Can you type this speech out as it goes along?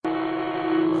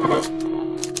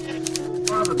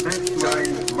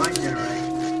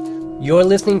You're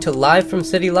listening to Live from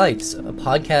City Lights, a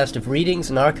podcast of readings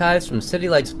and archives from City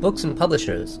Lights books and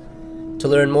publishers. To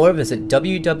learn more, visit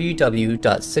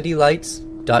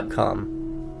www.citylights.com.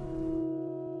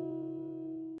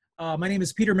 My name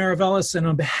is Peter Maravellis, and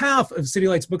on behalf of City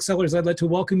Lights Booksellers, I'd like to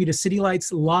welcome you to City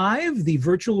Lights Live, the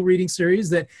virtual reading series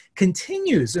that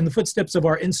continues in the footsteps of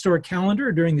our in-store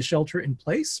calendar during the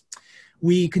shelter-in-place.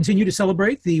 We continue to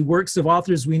celebrate the works of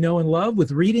authors we know and love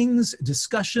with readings,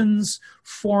 discussions,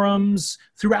 forums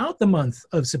throughout the month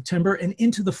of September and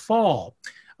into the fall.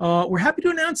 We're happy to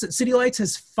announce that City Lights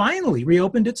has finally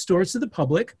reopened its doors to the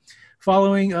public.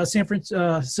 Following San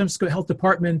Francisco Health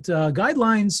Department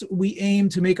guidelines, we aim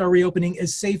to make our reopening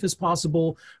as safe as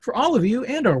possible for all of you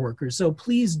and our workers. So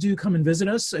please do come and visit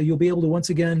us. You'll be able to once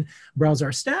again browse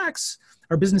our stacks.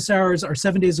 Our business hours are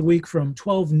 7 days a week from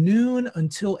 12 noon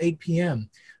until 8 p.m.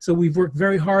 So we've worked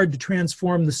very hard to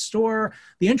transform the store.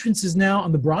 The entrance is now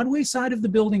on the Broadway side of the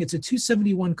building. It's at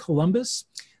 271 Columbus.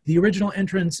 The original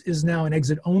entrance is now an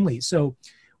exit only. So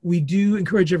we do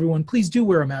encourage everyone, please do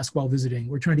wear a mask while visiting.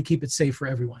 We're trying to keep it safe for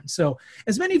everyone. So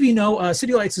as many of you know,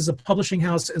 City Lights is a publishing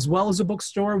house as well as a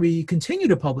bookstore. We continue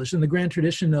to publish in the grand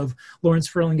tradition of Lawrence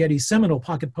Ferlinghetti's seminal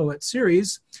Pocket Poet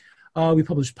series. We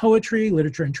publish poetry,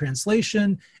 literature and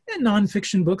translation, and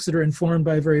nonfiction books that are informed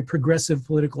by a very progressive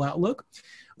political outlook.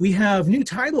 We have new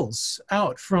titles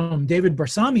out from David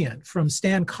Barsamian, from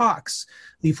Stan Cox,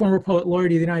 the former poet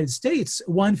laureate of the United States,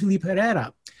 Juan Felipe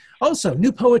Herrera. Also,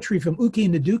 new poetry from Uke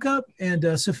Nduka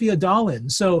and Sophia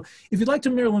Dalin. So if you'd like to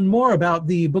learn more about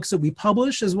the books that we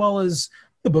publish, as well as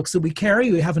the books that we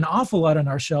carry, we have an awful lot on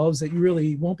our shelves that you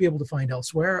really won't be able to find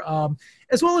elsewhere,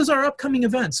 as well as our upcoming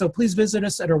events. So please visit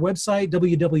us at our website,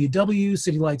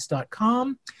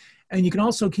 www.citylights.com. And you can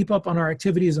also keep up on our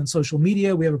activities on social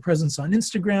media. We have a presence on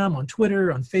Instagram, on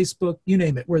Twitter, on Facebook, you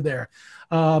name it, we're there.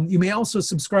 You may also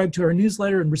subscribe to our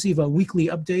newsletter and receive a weekly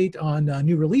update on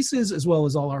new releases, as well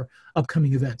as all our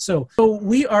upcoming events. So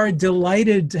we are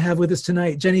delighted to have with us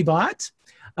tonight Jenny Bott,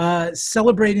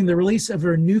 celebrating the release of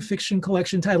her new fiction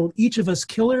collection titled Each of Us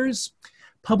Killers,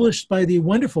 published by the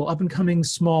wonderful up-and-coming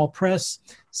small press,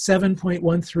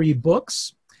 7.13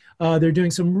 Books. They're doing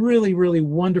some really, really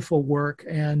wonderful work,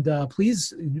 and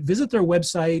please visit their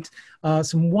website.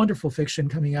 Some wonderful fiction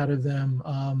coming out of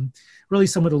them. Really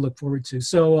someone to look forward to.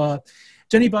 So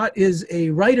Jenny Bott is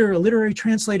a writer, a literary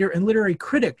translator, and literary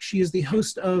critic. She is the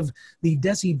host of the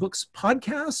Desi Books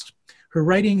podcast. Her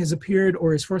writing has appeared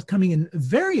or is forthcoming in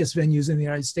various venues in the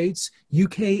United States,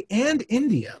 UK, and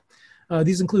India.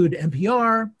 These include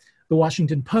NPR, The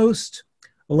Washington Post,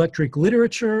 Electric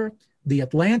Literature, The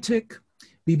Atlantic,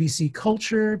 BBC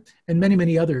Culture, and many,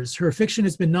 many others. Her fiction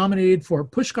has been nominated for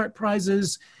Pushcart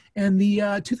Prizes and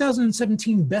the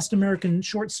 2017 Best American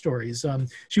Short Stories.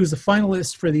 She was a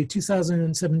finalist for the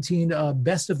 2017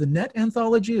 Best of the Net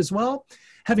anthology as well.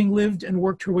 Having lived and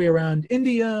worked her way around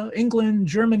India, England,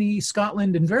 Germany,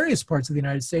 Scotland, and various parts of the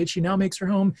United States, she now makes her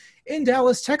home in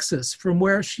Dallas, Texas, from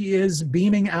where she is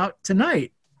beaming out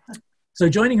tonight. So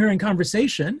joining her in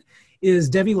conversation is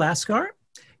Devi Laskar.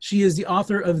 She is the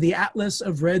author of The Atlas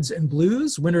of Reds and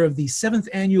Blues, winner of the 7th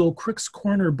annual Crooks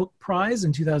Corner Book Prize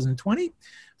in 2020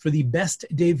 for the best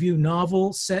debut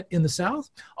novel set in the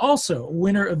South. Also,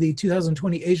 winner of the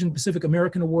 2020 Asian Pacific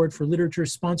American Award for Literature,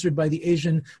 sponsored by the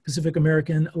Asian Pacific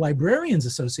American Librarians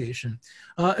Association,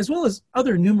 as well as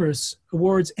other numerous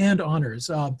awards and honors.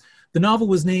 The novel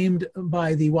was named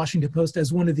by the Washington Post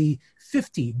as one of the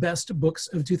 50 best books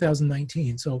of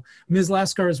 2019. So Ms.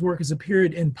 Laskar's work has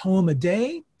appeared in Poem a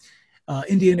Day,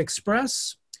 Indian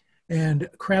Express, and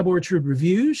Crab Orchard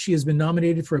Review. She has been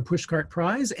nominated for a Pushcart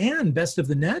Prize and Best of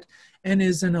the Net, and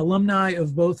is an alumni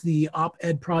of both the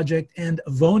Op-Ed Project and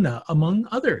VONA, among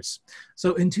others.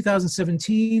 So in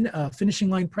 2017, Finishing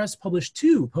Line Press published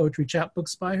 2 poetry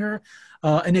chapbooks by her.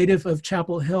 A native of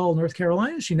Chapel Hill, North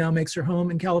Carolina, she now makes her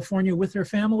home in California with her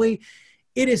family.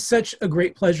 It is such a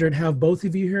great pleasure to have both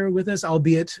of you here with us,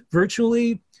 albeit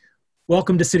virtually.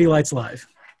 Welcome to City Lights Live.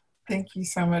 Thank you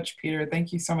so much, Peter.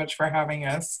 Thank you so much for having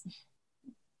us.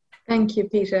 Thank you,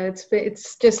 Peter.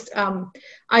 It's just,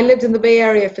 I lived in the Bay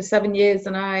Area for 7 years,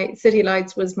 and City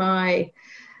Lights was my,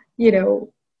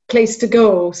 place to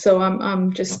go. So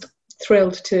I'm just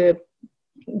thrilled to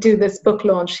do this book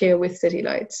launch here with City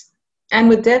Lights and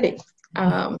with Devi.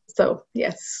 So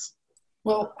yes.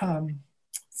 Well,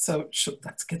 so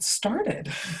let's get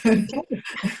started.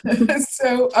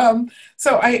 So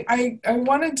I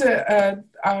wanted to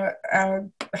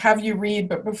have you read,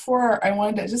 but before I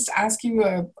wanted to just ask you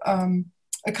a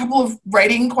couple of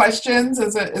writing questions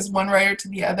as one writer to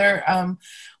the other.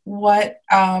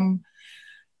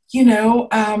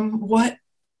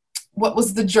 what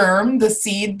was the germ, the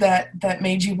seed that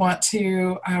made you want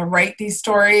to write these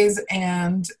stories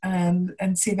and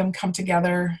see them come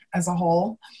together as a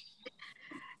whole?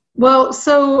 Well,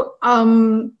 so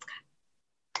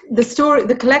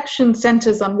the collection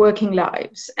centers on working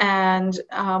lives, and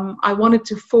I wanted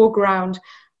to foreground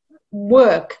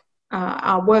work,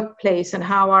 our workplace, and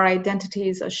how our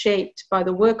identities are shaped by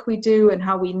the work we do and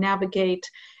how we navigate,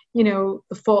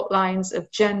 the fault lines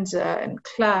of gender and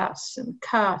class and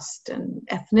caste and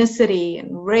ethnicity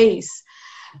and race.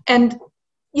 And,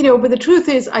 but the truth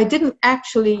is, I didn't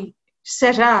actually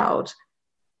set out,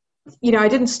 I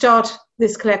didn't start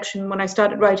this collection when I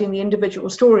started writing the individual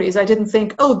stories. I didn't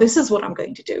think, oh, this is what I'm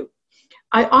going to do.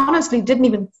 I honestly didn't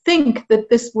even think that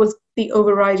this was the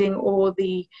overriding or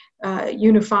the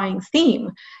unifying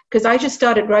theme, because I just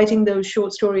started writing those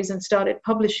short stories and started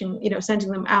publishing,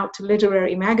 sending them out to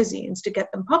literary magazines to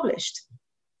get them published.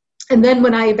 And then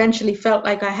when I eventually felt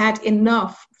like I had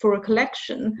enough for a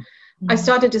collection, I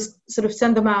started to sort of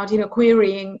send them out,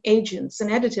 querying agents and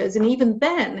editors. And even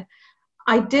then,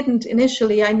 I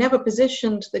never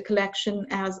positioned the collection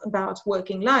as about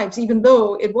working lives, even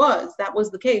though that was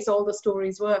the case. All the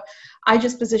stories were. I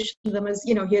just positioned them as,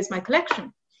 here's my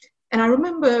collection. And I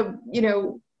remember,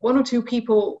 one or two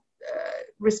people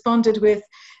responded with,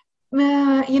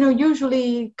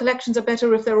 usually collections are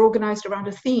better if they're organized around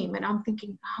a theme. And I'm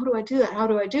thinking, how do I do that? How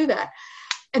do I do that?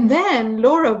 And then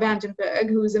Laura Vandenberg,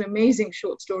 who's an amazing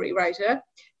short story writer,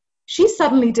 she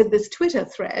suddenly did this Twitter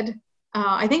thread.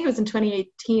 I think it was in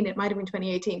 2018, it might have been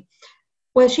 2018,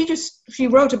 where she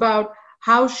wrote about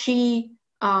how she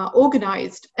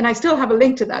organized, and I still have a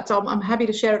link to that, so I'm happy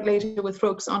to share it later with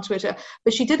folks on Twitter,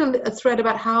 but she did a thread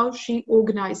about how she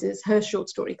organizes her short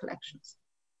story collections.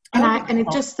 And it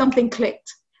just something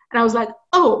clicked. And I was like,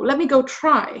 oh, let me go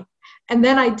try. And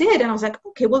then I did, and I was like,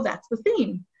 okay, well, that's the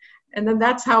theme. And then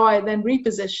that's how I then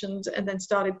repositioned and then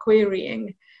started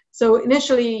querying. So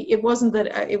initially, it wasn't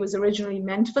that it was originally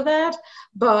meant for that,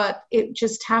 but it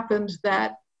just happened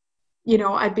that,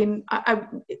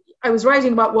 I was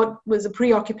writing about what was a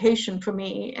preoccupation for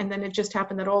me, and then it just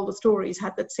happened that all the stories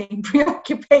had that same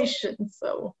preoccupation.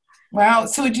 So. Wow.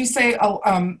 So would you say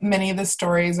many of the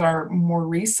stories are more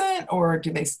recent, or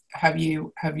have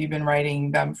you been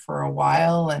writing them for a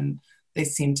while and they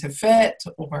seem to fit,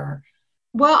 or?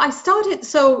 Well,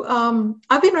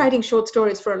 I've been writing short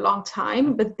stories for a long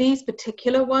time, but these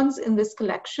particular ones in this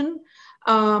collection,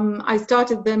 I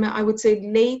started them, I would say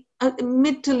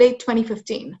mid to late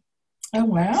 2015. Oh,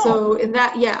 wow. So in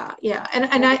that, yeah.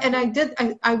 And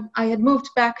I had moved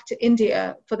back to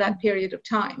India for that period of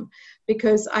time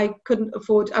because I couldn't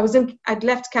afford, I'd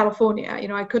left California,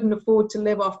 I couldn't afford to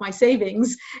live off my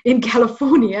savings in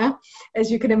California,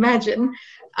 as you can imagine.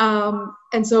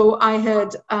 And so I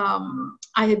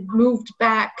had moved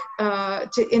back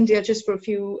to India just for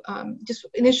just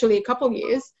initially a couple of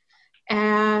years.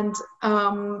 And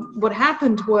what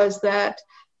happened was that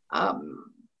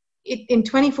in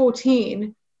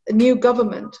 2014, a new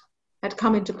government had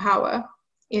come into power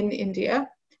in India,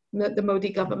 the Modi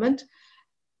government.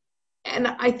 And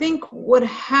I think what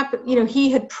happened,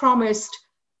 he had promised,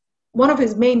 one of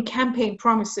his main campaign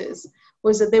promises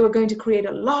was that they were going to create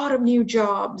a lot of new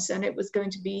jobs, and it was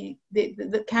going to be,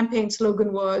 the campaign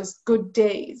slogan was good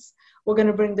days. We're going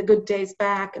to bring the good days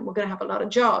back, and we're going to have a lot of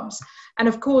jobs. And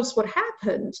of course, what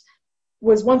happened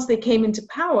was once they came into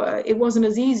power, it wasn't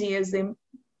as easy as they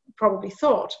probably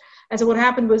thought. And so what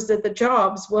happened was that the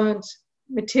jobs weren't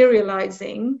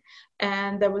materializing,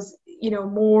 and there was,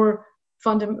 more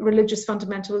religious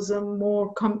fundamentalism,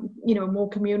 more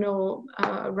communal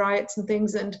riots and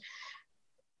things. And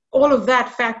all of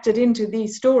that factored into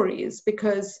these stories,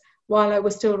 because while I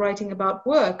was still writing about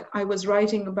work, I was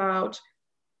writing about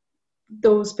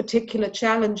those particular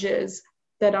challenges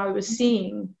that I was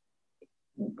seeing,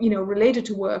 related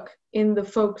to work in the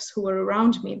folks who were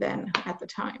around me then at the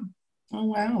time. Oh,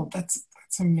 wow. That's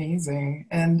amazing.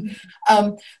 And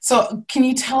so can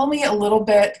you tell us a little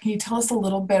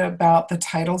bit about the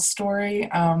title story?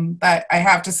 That I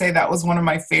have to say that was one of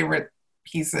my favorite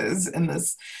pieces in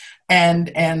this.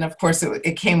 And of course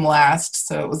it came last,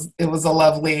 so it was a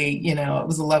lovely, it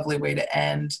was a lovely way to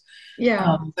end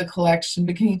the collection.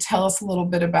 But can you tell us a little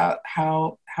bit about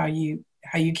how you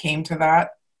came to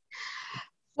that?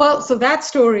 Well, so that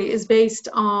story is based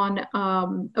on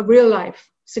a real life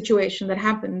situation that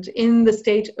happened in the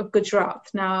state of Gujarat.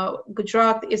 Now,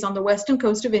 Gujarat is on the western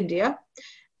coast of India,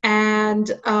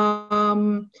 and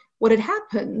what had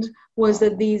happened was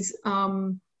that these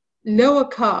lower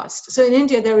caste, so in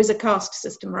India there is a caste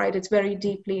system, right? It's very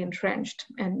deeply entrenched,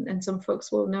 and some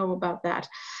folks will know about that.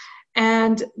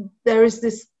 And there is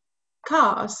this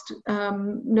caste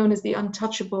known as the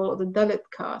untouchable, or the Dalit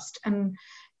caste, and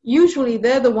usually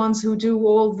they're the ones who do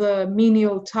all the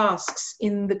menial tasks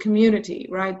in the community,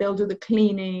 right? They'll do the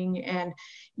cleaning, and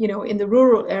in the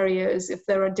rural areas, if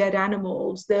there are dead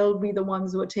animals, they'll be the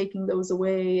ones who are taking those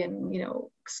away and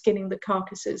skinning the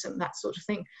carcasses and that sort of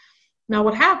thing. Now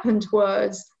what happened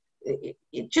was,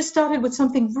 it just started with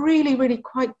something really, really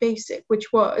quite basic,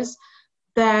 which was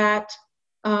that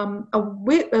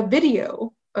a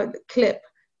video, a clip,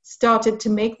 started to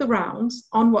make the rounds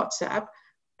on WhatsApp,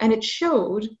 and it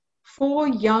showed 4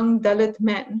 young Dalit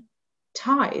men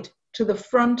tied to the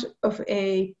front of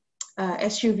a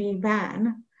SUV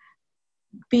van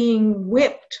being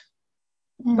whipped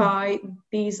by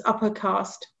these upper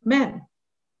caste men.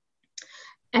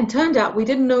 And turned out, we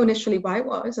didn't know initially why it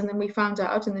was, and then we found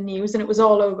out in the news, and it was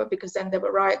all over because then there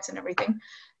were riots and everything.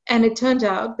 And it turned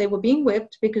out they were being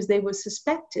whipped because they were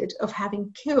suspected of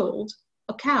having killed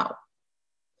a cow.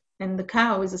 And the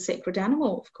cow is a sacred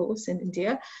animal, of course, in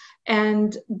India.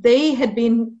 And they had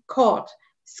been caught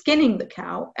skinning the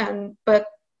cow, but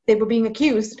they were being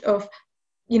accused of,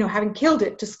 having killed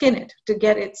it to skin it, to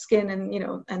get its skin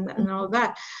and all of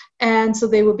that. And so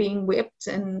they were being whipped,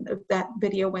 and that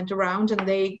video went around, and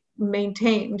they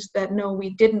maintained that, no,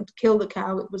 we didn't kill the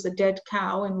cow. It was a dead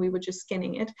cow, and we were just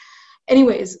skinning it.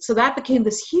 Anyways, so that became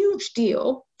this huge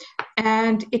deal,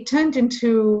 and it turned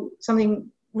into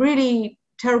something really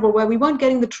terrible where we weren't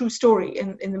getting the true story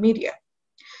in the media.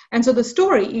 And so the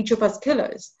story, Each of Us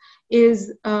Killers,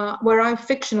 is where I've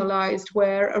fictionalized,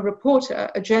 where a reporter,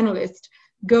 a journalist,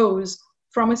 goes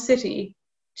from a city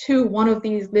to one of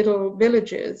these little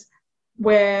villages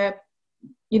where,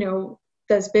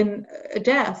 there's been a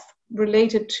death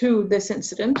related to this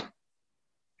incident,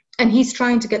 and he's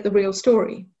trying to get the real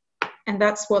story. And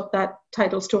that's what that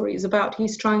title story is about.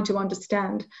 He's trying to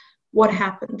understand what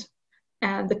happened.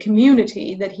 And the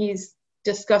community that he's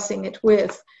discussing it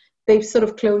with, they've sort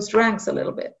of closed ranks a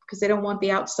little bit because they don't want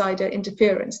the outsider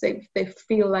interference. They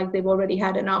feel like they've already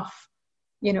had enough,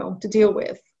 to deal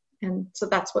with. And so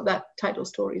that's what that title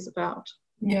story is about.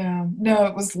 Yeah, no,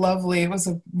 it was lovely. It was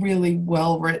a really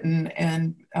well-written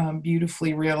and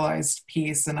beautifully realized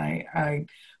piece. And I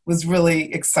was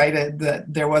really excited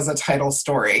that there was a title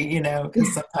story,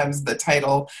 because sometimes the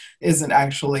title isn't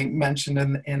actually mentioned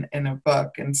in a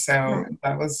book. And so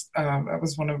that was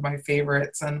one of my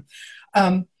favorites. And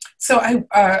so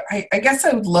I guess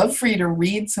I would love for you to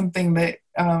read something that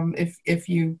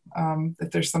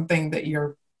if there's something that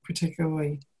you're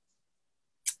particularly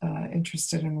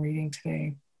interested in reading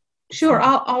today. Sure,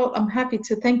 I'm happy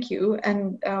to. Thank you.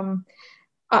 And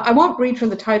I won't read from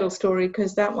the title story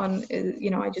because that one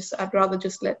is, I'd rather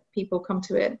just let people come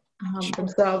to it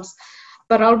themselves.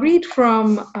 But I'll read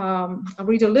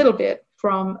a little bit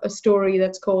from a story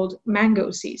that's called Mango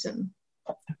Season.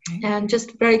 Okay. And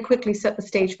just very quickly set the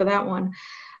stage for that one.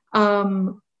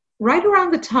 Right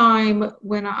around the time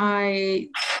when I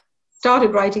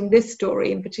started writing this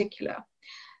story in particular,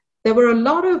 there were a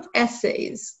lot of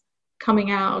essays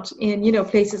coming out in,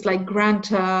 places like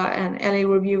Granta and LA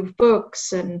Review of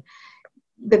Books and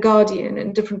The Guardian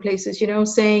and different places,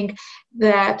 saying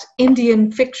that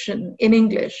Indian fiction in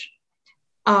English,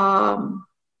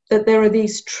 that there are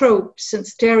these tropes and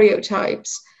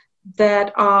stereotypes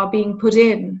that are being put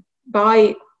in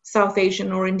by South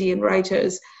Asian or Indian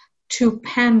writers to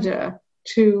pander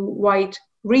to white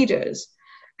readers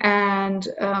and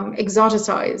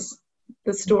exoticize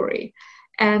the story.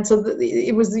 And so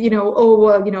it was,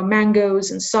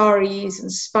 mangoes and saris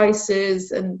and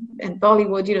spices and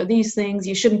Bollywood, these things,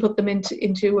 you shouldn't put them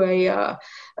into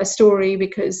a story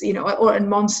because, or in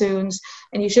monsoons,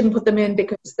 and you shouldn't put them in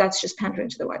because that's just pandering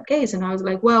to the white gaze. And I was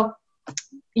like, well,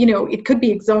 it could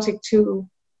be exotic to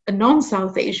a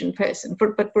non-South Asian person,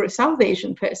 but for a South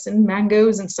Asian person,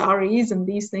 mangoes and saris and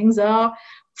these things are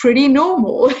pretty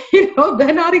normal,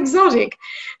 they're not exotic.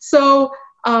 So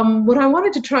what I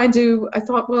wanted to try and do, I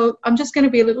thought, well, I'm just going to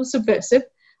be a little subversive.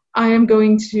 I am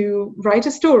going to write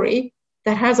a story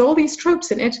that has all these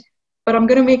tropes in it, but I'm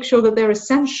going to make sure that they're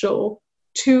essential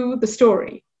to the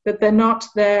story, that they're not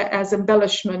there as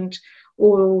embellishment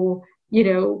or,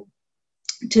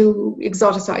 to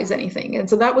exoticize anything. And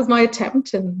so that was my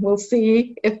attempt, and we'll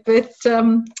see if it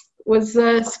was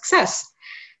a success.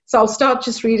 So I'll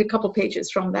just read a couple pages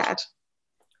from that.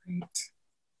 Great.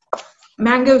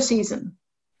 Mango Season.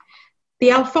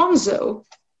 The Alfonso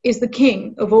is the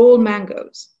king of all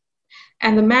mangoes,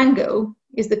 and the mango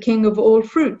is the king of all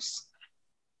fruits.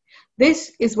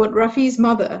 This is what Rafi's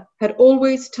mother had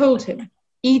always told him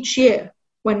each year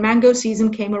when mango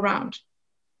season came around.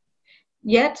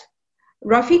 Yet,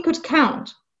 Rafi could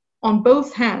count on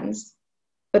both hands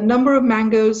the number of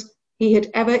mangoes he had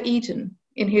ever eaten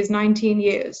in his 19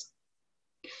 years,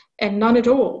 and none at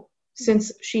all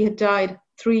since she had died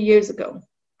 3 years ago.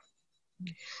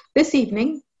 This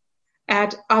evening,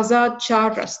 at Azad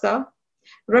Char Rasta,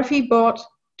 Rafi bought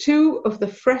 2 of the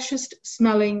freshest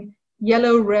smelling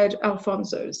yellow-red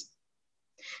Alfonsos.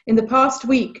 In the past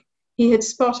week, he had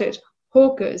spotted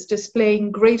hawkers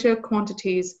displaying greater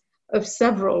quantities of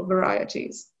several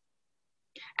varieties.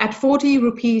 At 40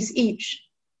 rupees each,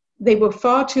 they were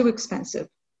far too expensive,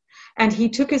 and he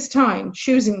took his time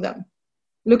choosing them,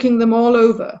 looking them all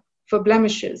over for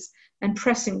blemishes and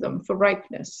pressing them for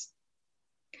ripeness.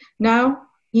 Now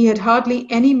he had hardly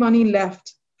any money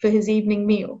left for his evening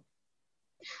meal.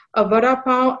 A vada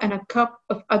pav and a cup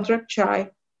of adrak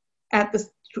chai at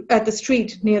the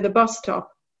street near the bus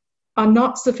stop are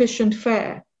not sufficient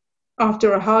fare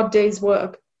after a hard day's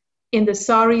work in the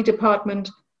sari department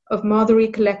of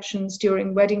Madhuri collections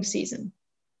during wedding season.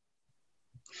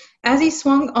 As he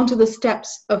swung onto the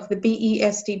steps of the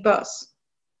BEST bus,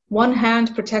 one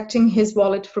hand protecting his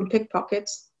wallet from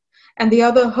pickpockets and the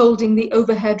other holding the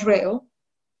overhead rail,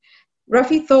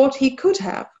 Rafi thought he could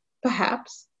have,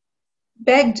 perhaps,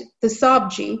 begged the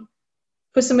Sabji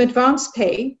for some advance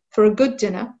pay for a good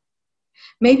dinner,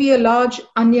 maybe a large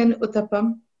onion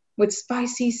uttapam with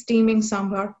spicy steaming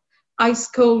sambar,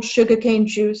 ice-cold sugarcane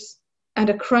juice, and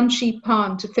a crunchy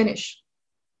pan to finish.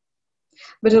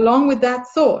 But along with that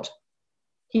thought,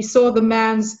 he saw the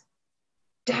man's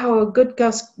dour,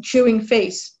 good-gust chewing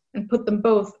face and put them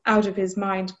both out of his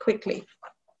mind quickly.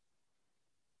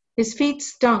 His feet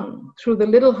stung through the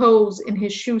little holes in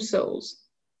his shoe soles,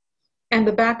 and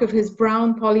the back of his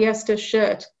brown polyester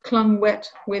shirt clung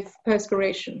wet with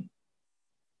perspiration.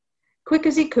 Quick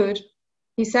as he could,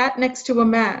 he sat next to a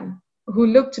man who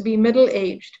looked to be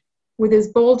middle-aged, with his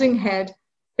balding head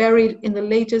buried in the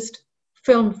latest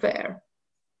film fare.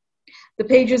 The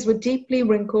pages were deeply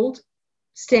wrinkled,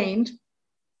 stained,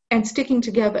 and sticking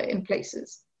together in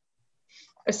places.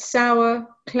 A sour,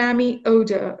 clammy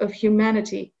odor of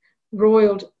humanity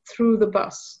roiled through the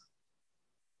bus.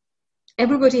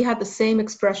 Everybody had the same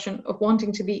expression of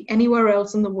wanting to be anywhere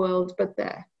else in the world but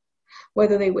there,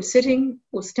 whether they were sitting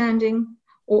or standing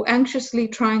or anxiously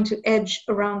trying to edge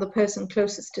around the person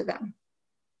closest to them.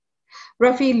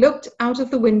 Rafi looked out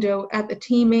of the window at the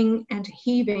teeming and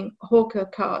heaving hawker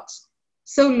carts,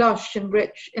 so lush and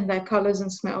rich in their colors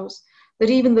and smells that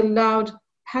even the loud,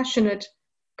 passionate,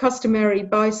 customary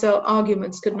buy-sell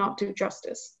arguments could not do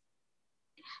justice.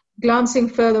 Glancing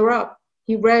further up,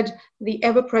 he read the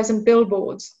ever-present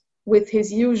billboards with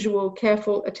his usual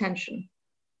careful attention.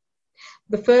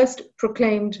 The first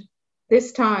proclaimed,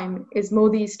 "This time is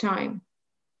Modi's time,"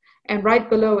 and right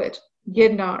below it,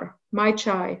 "Girnar, my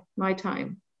chai, my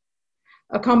time,"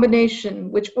 a combination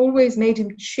which always made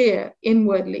him cheer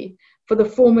inwardly for the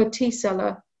former tea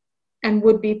seller and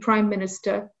would-be prime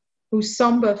minister whose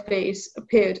somber face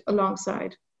appeared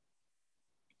alongside.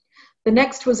 The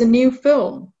next was a new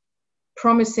film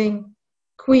promising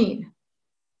Queen.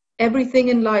 Everything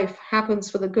in life happens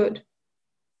for the good,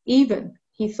 even,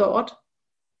 he thought,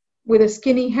 with a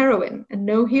skinny heroine and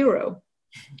no hero.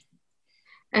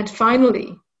 And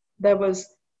finally, there was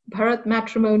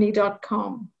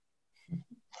bharatmatrimony.com.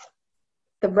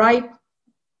 The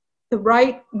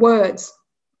right words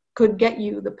could get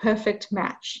you the perfect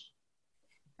match,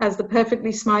 as the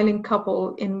perfectly smiling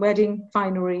couple in wedding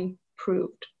finery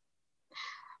proved.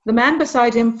 The man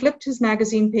beside him flipped his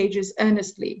magazine pages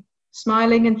earnestly,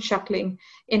 smiling and chuckling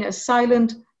in a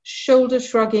silent,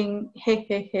 shoulder-shrugging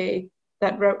hey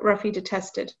that Rafi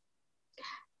detested.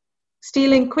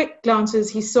 Stealing quick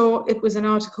glances, he saw it was an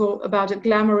article about a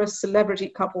glamorous celebrity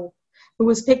couple who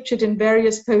was pictured in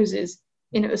various poses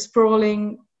in a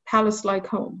sprawling, palace-like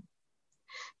home.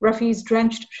 Rafi's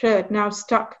drenched shirt now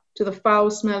stuck to the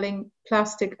foul-smelling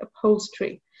plastic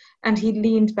upholstery, and he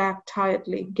leaned back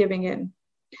tiredly, giving in.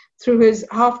 Through his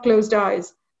half-closed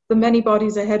eyes, the many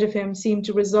bodies ahead of him seemed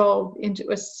to resolve into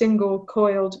a single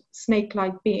coiled,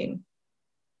 snake-like being.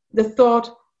 The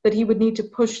thought that he would need to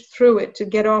push through it to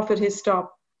get off at his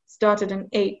stop started an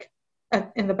ache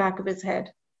in the back of his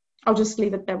head. I'll just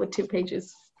leave it there with 2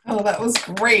 pages. Oh, that was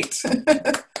great.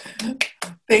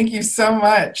 Thank you so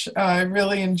much. I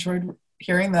really enjoyed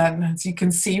hearing that. And as you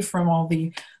can see from all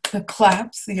the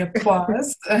claps, the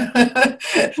applause,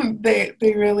 they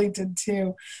really did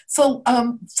too. So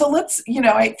let's,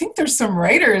 I think there's some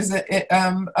writers in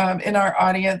our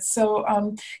audience. So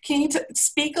can you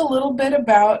speak a little bit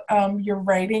about your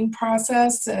writing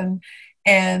process and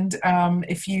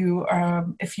if you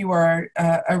are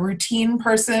a routine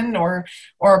person or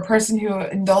a person who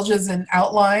indulges in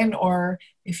outline, or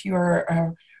if you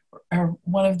are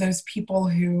one of those people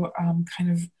who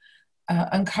kind of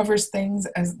uncovers things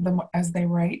as they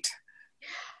write?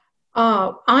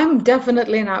 I'm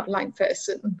definitely an outline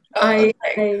person. Oh,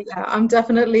 okay. I'm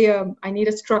definitely, I need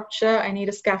a structure, I need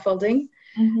a scaffolding.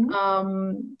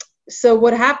 Mm-hmm. So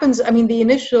what happens, I mean, the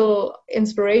initial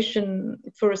inspiration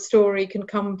for a story can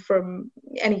come from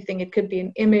anything. It could be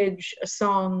an image, a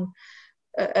song,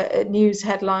 a news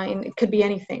headline, it could be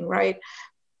anything, right?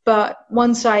 But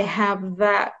once I have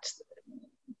that,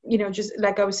 just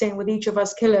like I was saying with Each of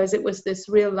Us Killers, it was this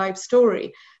real life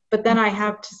story. But then I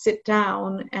have to sit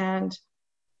down and,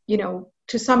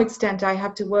 to some extent, I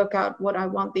have to work out what I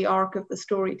want the arc of the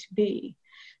story to be.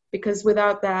 Because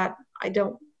without that, I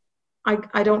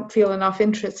don't feel enough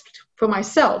interest for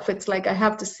myself. It's like I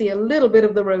have to see a little bit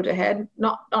of the road ahead,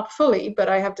 not fully, but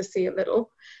I have to see a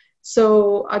little.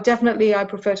 So definitely I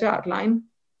prefer to outline.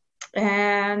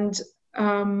 And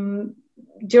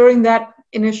during that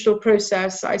initial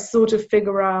process, I sort of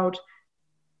figure out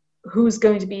who's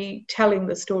going to be telling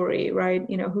the story, right?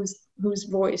 Whose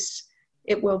voice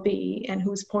it will be and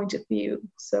whose point of view.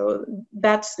 So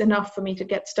that's enough for me to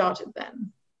get started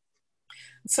then.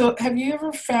 So have you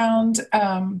ever found,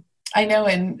 I know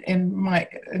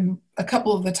in a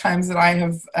couple of the times that I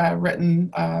have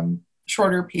written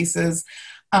shorter pieces,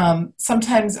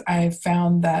 sometimes I've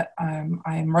found that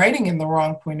I'm writing in the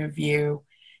wrong point of view,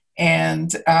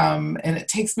 and it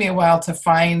takes me a while to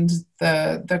find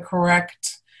the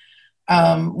correct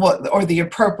or the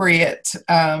appropriate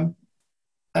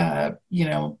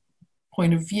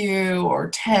point of view or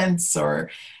tense, or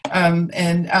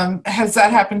has that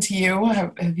happened to you?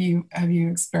 Have you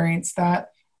experienced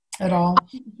that at all?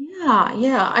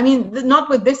 Yeah. I mean, not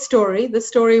with this story. The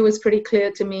story was pretty clear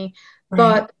to me.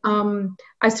 Right. But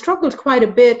I struggled quite a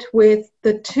bit with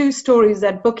the two stories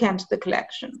that bookend the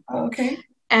collection. Okay.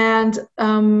 And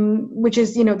which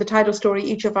is, the title story,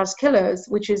 Each of Us Killers,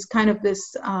 which is kind of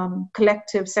this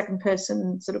collective second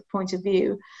person sort of point of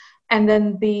view. And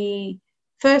then the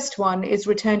first one is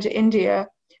Return to India,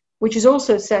 which is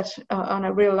also set on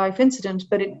a real life incident,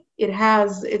 but it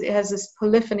has this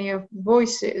polyphony of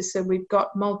voices. So we've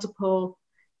got multiple,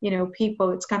 people.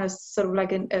 It's kind of sort of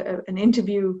like an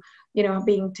interview,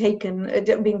 being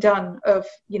done of,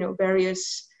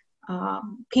 various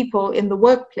people in the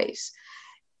workplace.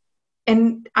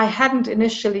 And I hadn't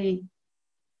initially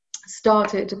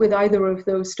started with either of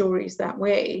those stories that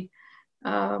way.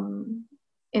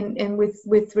 And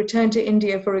with Return to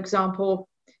India, for example,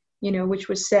 which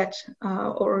was set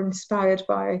or inspired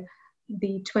by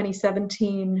the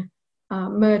 2017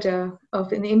 murder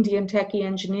of an Indian techie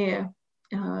engineer,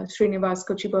 Srinivas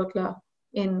Kochibotla,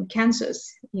 in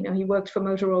Kansas. He worked for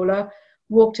Motorola,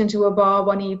 walked into a bar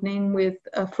one evening with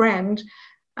a friend,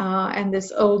 and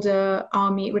this older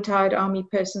retired army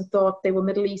person thought they were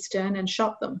Middle Eastern and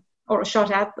shot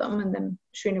at them. And then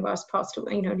Srinivas passed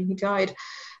away, he died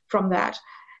from that.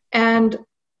 And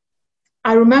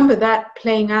I remember that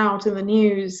playing out in the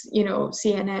news,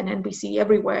 CNN, NBC,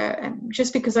 everywhere. And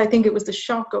just because I think it was the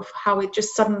shock of how it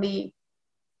just suddenly,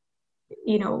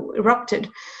 erupted.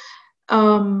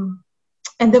 And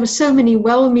there were so many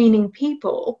well-meaning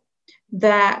people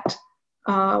that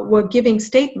were giving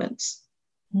statements,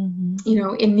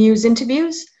 in news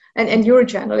interviews. And you're a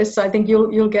journalist, so I think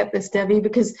you'll get this, Debbie,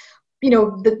 because,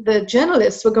 the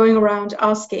journalists were going around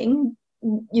asking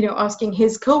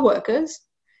his co-workers,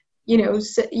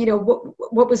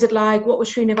 what was it like? What was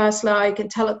Srinivas like? And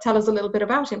tell us a little bit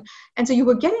about him. And so you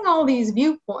were getting all these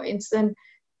viewpoints, and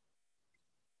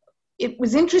it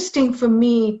was interesting for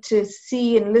me to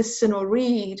see and listen or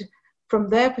read from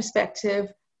their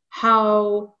perspective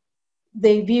how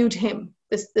they viewed him,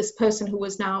 this person who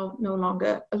was now no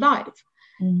longer alive.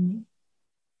 Mm-hmm.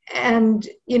 And,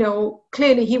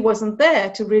 clearly he wasn't there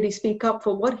to really speak up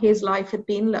for what his life had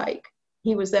been like.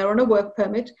 He was there on a work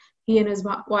permit. He and his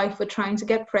wife were trying to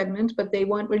get pregnant, but they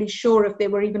weren't really sure if they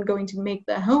were even going to make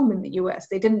their home in the US.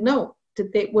 They didn't know.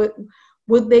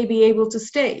 Would they be able to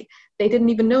stay? They didn't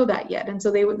even know that yet. And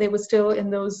so they were still in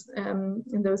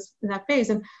that phase.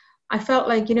 And I felt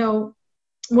like,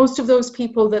 most of those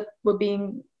people that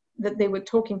they were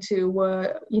talking to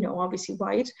were, obviously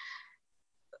white.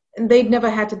 And they'd never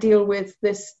had to deal with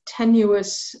this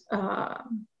tenuous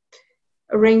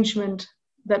arrangement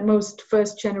that most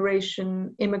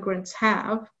first-generation immigrants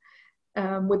have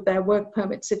with their work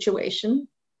permit situation.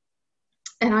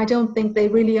 And I don't think they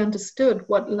really understood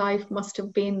what life must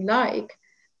have been like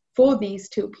for these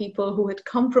two people who had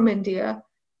come from India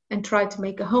and tried to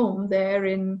make a home there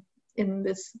in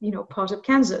this, part of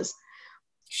Kansas.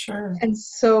 Sure. And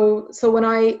so when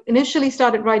I initially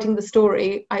started writing the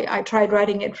story, I tried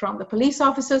writing it from the police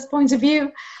officer's point of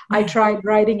view. I tried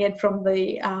writing it from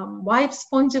the wife's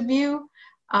point of view.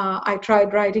 I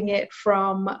tried writing it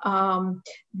from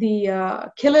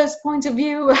the killer's point of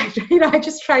view. I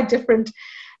just tried different.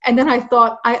 And then I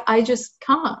thought, I just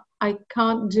can't. I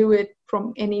can't do it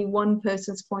from any one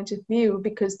person's point of view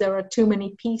because there are too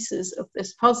many pieces of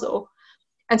this puzzle.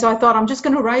 And so I thought, I'm just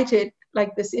going to write it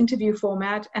like this interview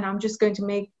format, and I'm just going to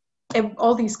make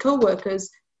all these co-workers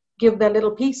give their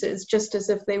little pieces just as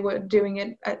if they were doing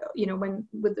it,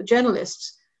 with the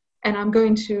journalists. And I'm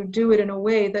going to do it in a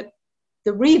way that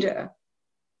the reader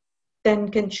then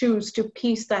can choose to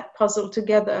piece that puzzle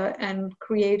together and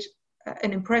create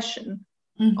an impression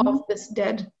of this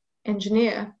dead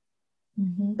engineer,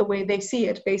 the way they see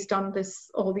it based on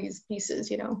all these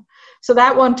pieces, So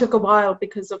that one took a while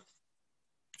because of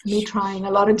me trying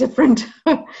a lot of different.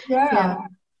 Yeah.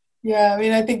 I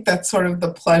mean, I think that's sort of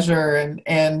the pleasure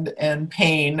and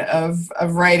pain of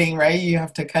writing, right? You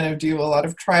have to kind of do a lot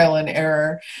of trial and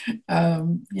error.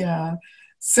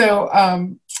 So,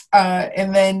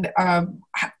 and then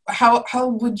how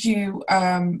would you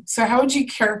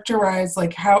characterize,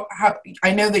 like, how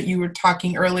I know that you were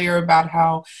talking earlier about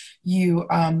how you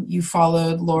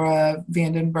followed Laura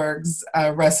Vandenberg's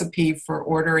recipe for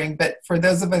ordering, but for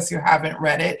those of us who haven't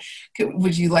read it,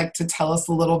 would you like to tell us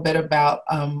a little bit about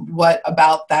what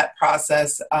about that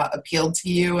process appealed to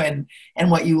you and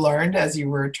what you learned as you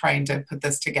were trying to put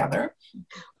this together?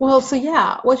 Well, so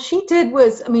what she did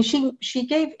was, I mean, she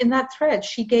gave, in that thread,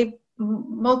 she gave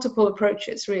multiple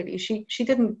approaches, really. She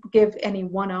didn't give any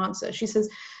one answer. She says,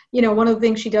 one of the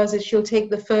things she does is she'll take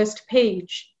the first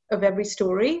page of every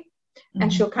story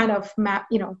and she'll kind of map,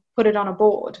 put it on a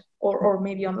board or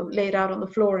maybe lay it out on the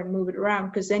floor and move it around,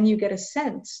 because then you get a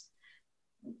sense,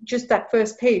 just that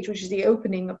first page, which is the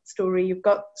opening of the story, you've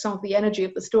got some of the energy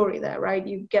of the story there, right?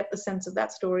 You get the sense of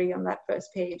that story on that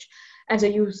first page. And so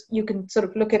you can sort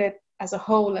of look at it as a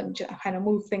whole and kind of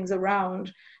move things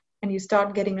around, and you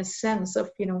start getting a sense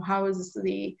of, how is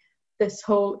this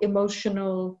whole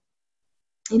emotional,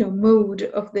 mood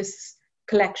of this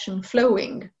collection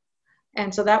flowing.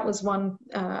 And so that was one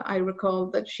I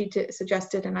recall that she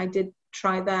suggested, and I did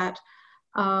try that.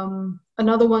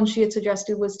 Another one she had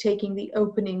suggested was taking the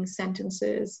opening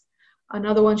sentences.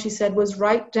 Another one she said was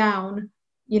write down,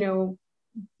 the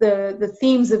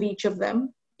themes of each of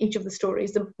the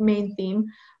stories, the main theme,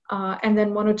 and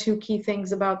then one or two key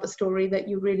things about the story that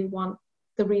you really want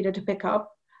the reader to pick up,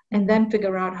 and then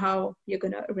figure out how you're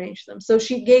going to arrange them. So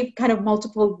she gave kind of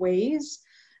multiple ways,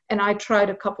 and I tried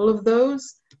a couple of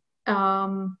those.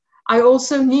 I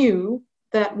also knew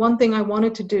that one thing I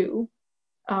wanted to do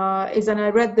is, and I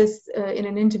read this in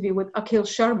an interview with Akhil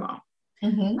Sharma,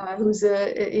 who's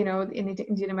an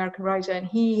Indian American writer, and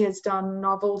he has done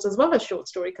novels as well as short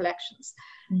story collections.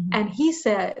 And he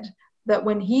said that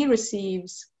when he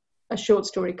receives a short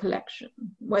story collection,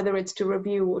 whether it's to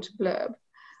review or to blurb,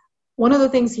 one of the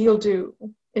things he'll do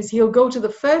is he'll go to the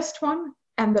first one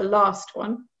and the last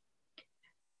one,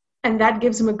 and that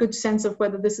gives him a good sense of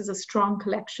whether this is a strong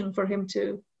collection for him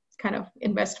to kind of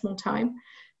invest more time.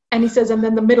 And he says, and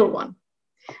then the middle one.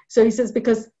 So he says,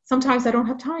 because sometimes I don't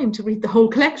have time to read the whole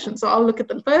collection, so I'll look at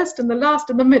the first and the last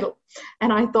and the middle.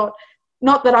 And I thought,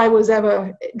 not that I was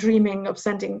ever dreaming of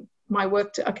sending my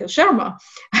work to Akhil Sharma.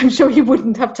 I'm sure he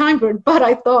wouldn't have time for it. But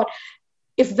I thought,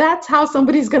 if that's how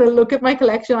somebody's going to look at my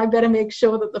collection, I better make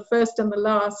sure that the first and the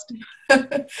last are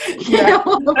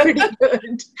pretty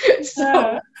good.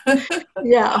 So,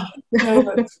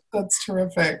 No, that's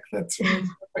terrific. That's really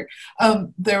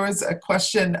terrific. There was a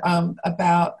question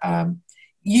about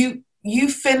you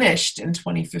finished in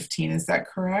 2015. Is that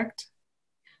correct?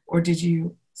 Or did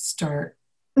you start?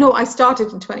 No, I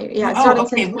started in 20. I started.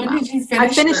 Okay. When did you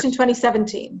finish? I finished in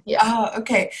 2017. Yeah.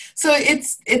 Okay. So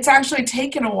it's actually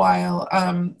taken a while.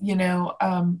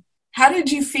 How did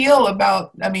you feel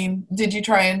about? I mean, did you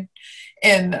try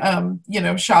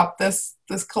and shop this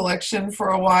collection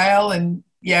for a while? And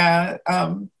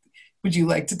would you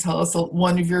like to tell us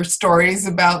one of your stories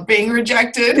about being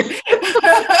rejected?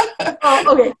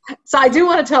 Okay. So I do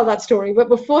want to tell that story, but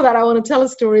before that, I want to tell a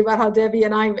story about how Debbie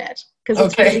and I met, because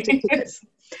it's related to this.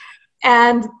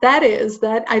 And that is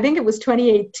that I think it was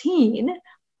 2018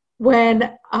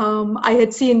 when I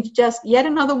had seen just yet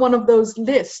another one of those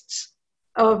lists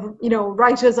of,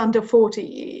 writers under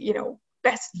 40,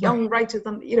 best young writers,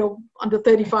 under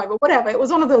 35 or whatever. It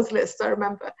was one of those lists, I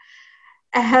remember.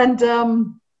 And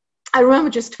I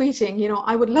remember just tweeting,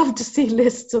 I would love to see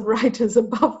lists of writers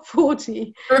above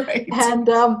 40. Right. And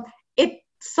it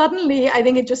suddenly, I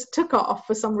think it just took off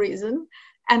for some reason.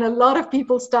 And a lot of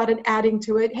people started adding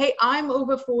to it. Hey, I'm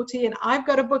over 40 and I've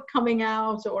got a book coming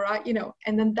out, or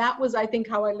and then that was, I think,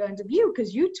 how I learned of you,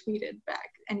 because you tweeted back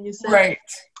and you said, right.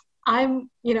 I'm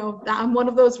one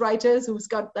of those writers who's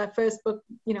got their first book,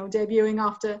 debuting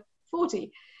after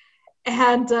 40.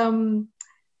 And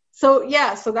so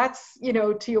that's,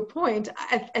 to your point,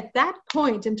 at that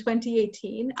point in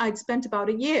 2018, I'd spent about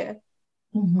a year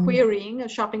querying or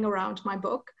shopping around my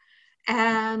book.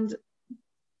 And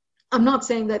I'm not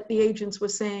saying that the agents were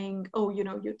saying, oh,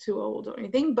 you're too old or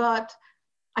anything, but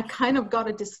I kind of got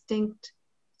a distinct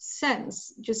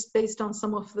sense, just based on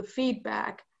some of the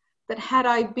feedback, that had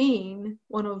I been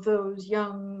one of those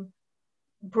young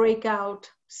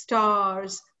breakout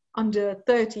stars under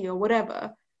 30 or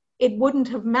whatever, it wouldn't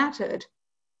have mattered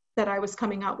that I was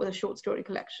coming out with a short story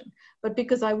collection. But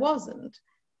because I wasn't,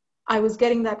 I was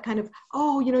getting that kind of,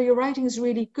 oh, your writing is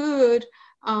really good.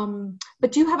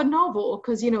 But do you have a novel?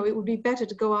 Because, it would be better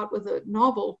to go out with a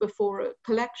novel before a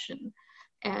collection.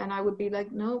 And I would be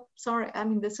like, no, sorry. I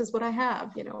mean, this is what I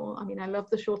have, I love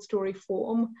the short story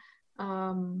form.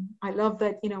 I love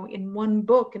that, in one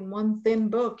book, in one thin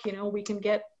book, we can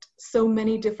get so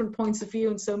many different points of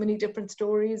view and so many different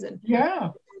stories. And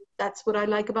that's what I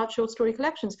like about short story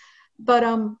collections. But,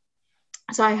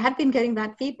 so I had been getting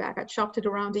that feedback. I'd shopped it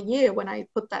around a year when I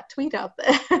put that tweet out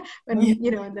there, and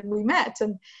then we met,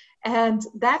 and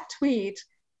that tweet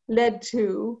led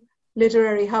to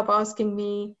Literary Hub asking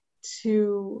me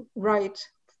to write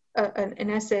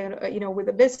an essay, with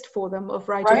a list for them of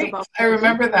writers about. I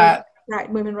remember that.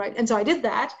 Right, women write, and so I did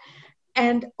that,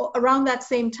 and around that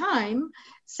same time,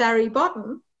 Sari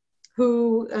Botten,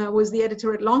 who was the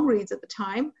editor at Longreads at the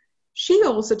time, she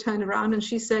also turned around and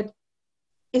she said,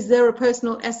 is there a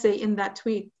personal essay in that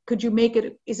tweet? Could you make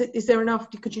it, is there enough?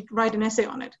 Could you write an essay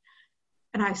on it?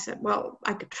 And I said, well,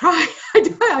 I could try.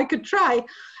 I could try.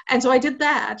 And so I did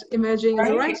that, emerging as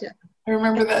a writer. I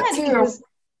remember that too.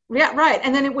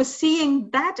 And then it was seeing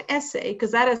that essay,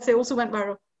 because that essay also went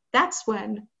viral. That's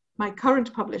when my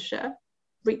current publisher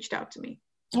reached out to me.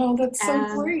 Oh, that's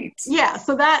so great. Yeah,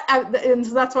 so and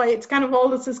so that's why it's kind of all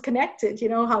this is connected,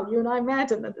 how you and I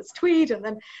met, and then this tweet, and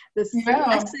then this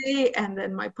essay, and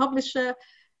then my publisher.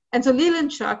 And so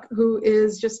Leland Chuck, who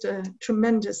is just a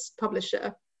tremendous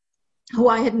publisher, who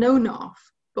I had known of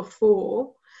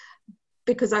before,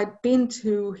 because I'd been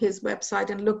to his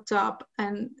website and looked up,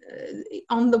 and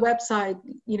on the website,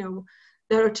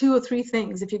 there are 2 or 3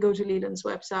 things if you go to Leland's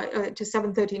website, to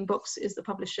 713 Books is the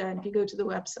publisher, and if you go to the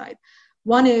website,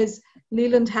 one is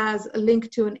Leland has a link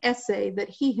to an essay that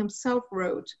he himself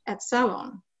wrote at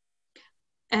Salon.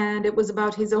 And it was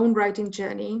about his own writing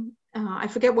journey. I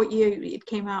forget what year it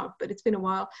came out, but it's been a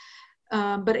while.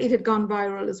 But it had gone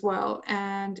viral as well.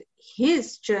 And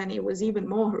his journey was even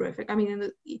more horrific. I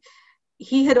mean,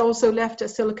 he had also left a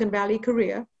Silicon Valley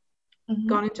career,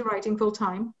 gone into writing full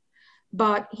time.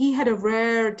 But he had a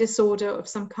rare disorder of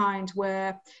some kind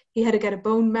where he had to get a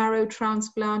bone marrow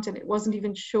transplant, and it wasn't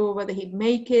even sure whether he'd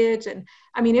make it. And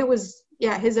I mean, it was,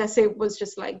 his essay was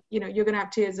just like, you're going to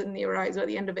have tears in your eyes at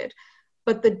the end of it.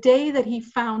 But the day that he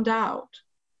found out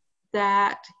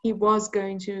that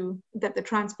that the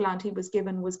transplant he was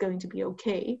given was going to be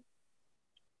okay,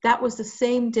 that was the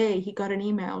same day he got an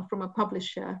email from a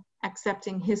publisher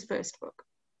accepting his first book.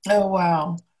 Oh,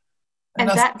 wow. And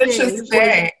that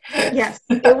day. Yes,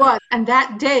 it was. And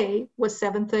that day was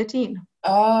 7/13.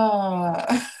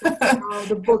 The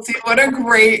book. See, what a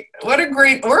great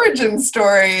origin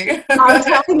story. I'm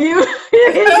telling you.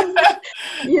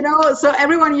 So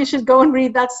everyone, you should go and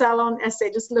read that Salon essay.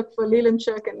 Just look for Leland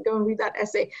Chuck and go and read that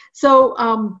essay. So,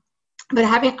 but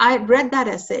I read that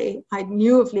essay, I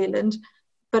knew of Leland,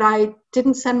 but I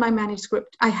didn't send my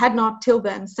manuscript. I had not till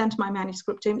then sent my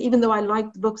manuscript to him, even though I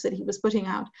liked the books that he was putting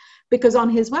out. Because on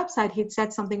his website, he'd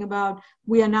said something about,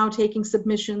 we are now taking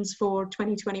submissions for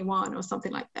 2021 or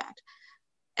something like that.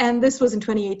 And this was in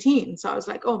 2018. So I was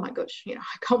like, oh my gosh, I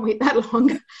can't wait that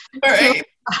long. Right.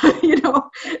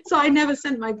 So I never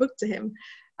sent my book to him.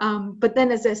 But then,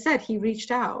 as I said, he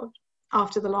reached out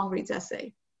after the Longreads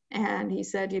essay. And he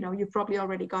said, you've probably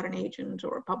already got an agent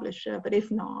or a publisher, but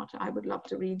if not, I would love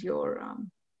to read your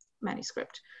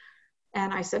manuscript.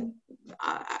 And I said,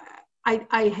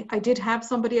 I did have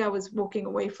somebody I was walking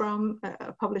away from,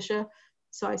 a publisher.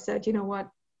 So I said, you know what,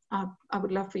 I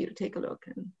would love for you to take a look.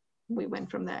 And we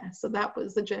went from there. So that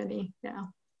was the journey. Yeah.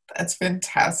 That's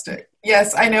fantastic.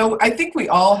 Yes, I know. I think we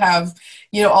all have,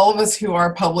 all of us who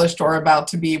are published or about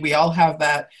to be, we all have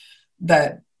that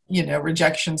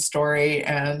rejection story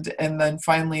and then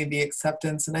finally the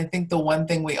acceptance. And I think the one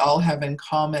thing we all have in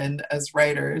common as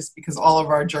writers, because all of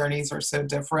our journeys are so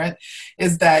different,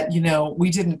 is that, we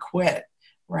didn't quit.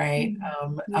 right?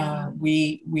 Yeah.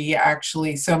 We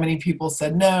actually, so many people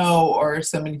said no, or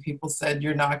so many people said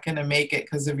you're not going to make it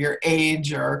because of your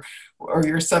age or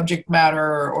your subject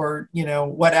matter, or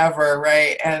whatever,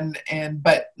 right?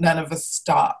 But none of us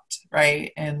stopped,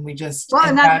 right? And we just Well,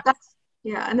 and that's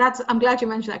yeah, and that's, I'm glad you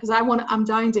mentioned that, because I'm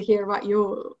dying to hear about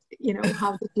your,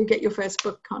 how did you get your first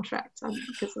book contract?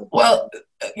 Well,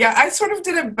 yeah, I sort of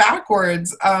did it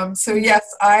backwards. So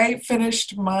yes, I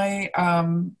finished my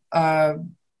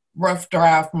rough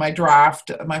draft,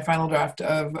 my final draft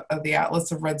of the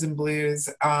Atlas of Reds and Blues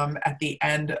at the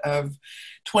end of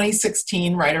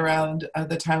 2016, right around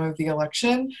the time of the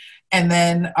election. And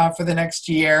then for the next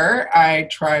year, I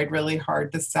tried really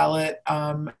hard to sell it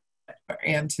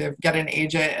and to get an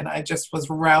agent, and I just was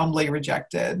roundly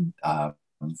rejected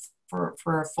for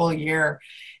a full year.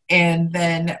 And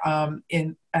then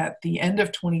at the end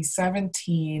of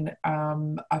 2017,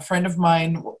 a friend of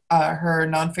mine, her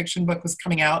nonfiction book was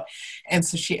coming out, and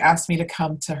so she asked me to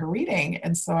come to her reading,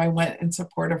 and so I went in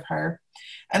support of her.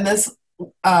 And this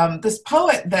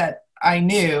poet that I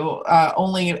knew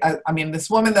this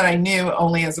woman that I knew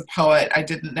only as a poet. I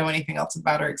didn't know anything else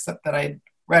about her except that I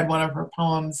read one of her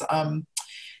poems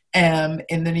in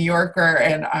the New Yorker,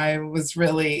 and I was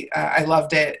really I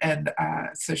loved it, and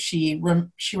so she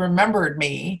remembered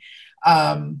me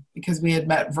because we had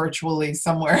met virtually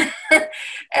somewhere,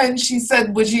 and she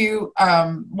said, "Would you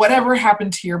whatever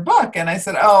happened to your book?" And I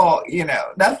said, "Oh,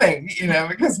 nothing,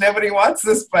 because nobody wants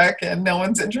this book and no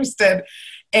one's interested."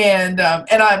 And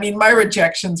I mean, my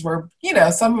rejections were,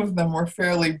 some of them were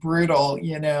fairly brutal,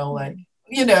 like,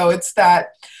 it's that,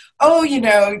 oh,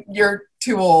 you're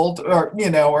too old, or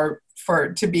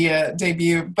to be a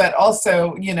debut, but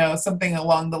also, something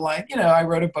along the line, I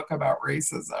wrote a book about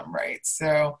racism, right?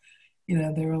 So,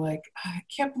 they were like, I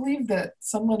can't believe that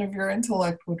someone of your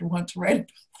intellect would want to write about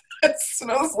this.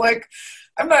 And I was like,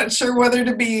 I'm not sure whether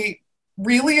to be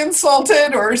really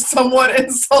insulted or somewhat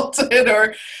insulted,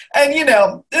 and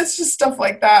it's just stuff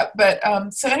like that. But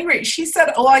so anyway, she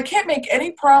said, "Oh, I can't make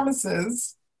any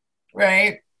promises,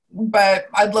 right? But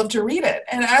I'd love to read it."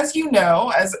 And as you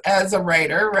know, as a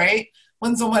writer, right,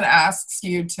 when someone asks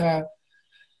you to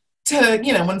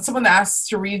when someone asks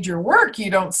to read your work,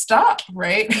 you don't stop,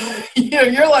 right?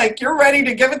 You're ready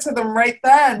to give it to them right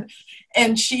then.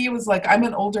 And she was like, "I'm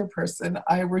an older person.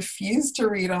 I refuse to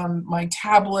read on my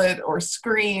tablet or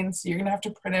screen, so you're gonna have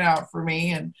to print it out for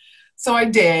me." And so I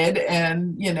did,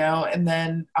 and and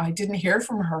then I didn't hear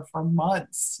from her for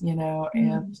months,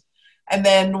 and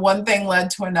then one thing led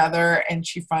to another, and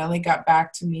she finally got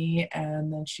back to me,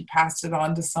 and then she passed it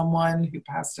on to someone who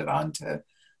passed it on to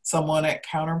someone at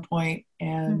Counterpoint,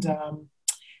 and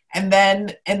and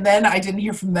then I didn't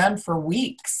hear from them for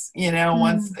weeks,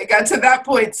 once they got to that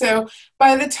point. So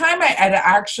by the time I had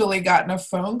actually gotten a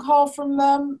phone call from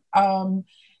them, I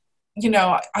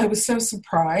was so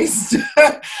surprised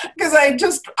because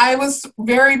I was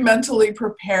very mentally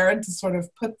prepared to sort of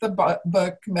put the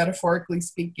book, metaphorically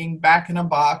speaking, back in a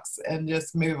box and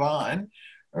just move on,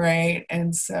 right?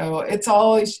 And so it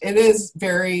is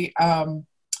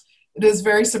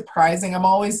very surprising. I'm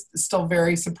always still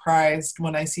very surprised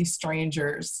when I see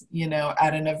strangers,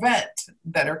 at an event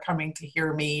that are coming to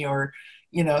hear me or,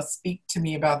 speak to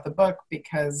me about the book,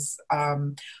 because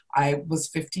I was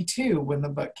 52 when the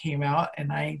book came out,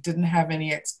 and I didn't have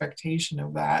any expectation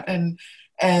of that.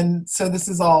 And so this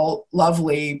is all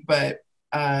lovely, but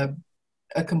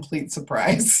a complete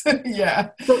surprise.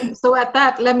 Yeah. So at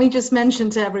that, let me just mention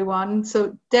to everyone,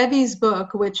 so Debbie's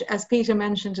book, which, as Peter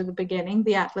mentioned at the beginning,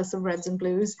 The Atlas of Reds and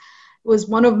Blues, was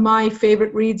one of my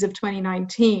favorite reads of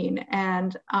 2019.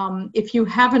 And if you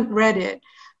haven't read it,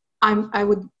 I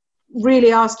would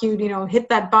really ask you, hit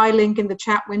that buy link in the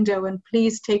chat window and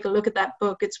please take a look at that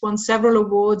book. It's won several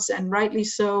awards, and rightly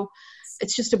so.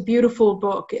 It's just a beautiful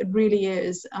book. It really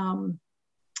is.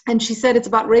 And she said it's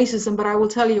about racism, but I will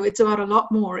tell you, it's about a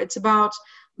lot more. It's about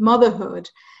motherhood.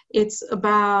 It's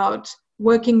about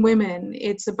working women.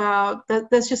 It's about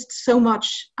there's just so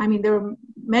much. I mean, there are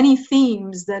many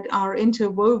themes that are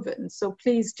interwoven. So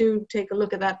please do take a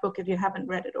look at that book if you haven't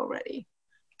read it already.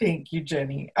 Thank you,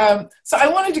 Jenny. So I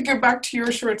wanted to go back to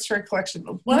your short story collection.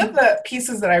 One of the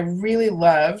pieces that I really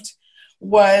loved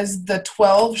was the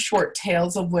 12 short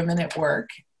tales of women at work.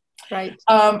 Right.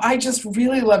 I just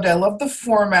really loved it. I love the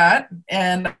format,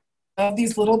 and I love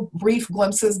these little brief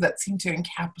glimpses that seem to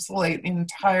encapsulate an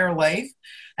entire life.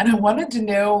 And I wanted to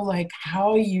know,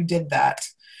 how you did that.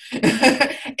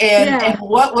 and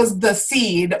what was the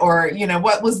seed, or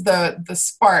what was the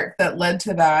spark that led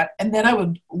to that. And then I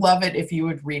would love it if you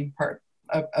would read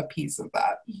a piece of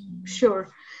that. Sure.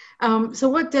 So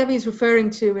what Debbie's referring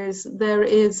to is there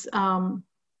is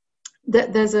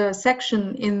there's a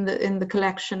section in the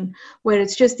collection where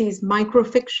it's just these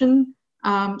microfiction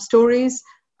stories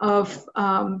of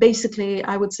basically,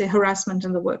 I would say, harassment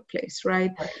in the workplace,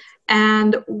 right?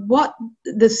 And what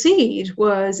the seed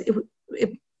was,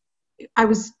 I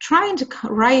was trying to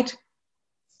write,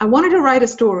 I wanted to write a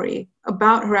story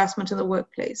about harassment in the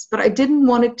workplace, but I didn't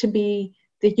want it to be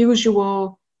the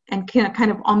usual and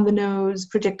kind of on the nose,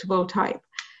 predictable type.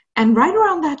 And right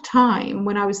around that time,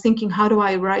 when I was thinking, how do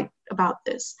I write about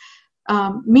this?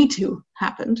 Me Too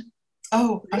happened.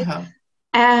 Oh,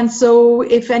 And so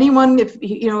if anyone, if,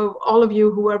 you know, all of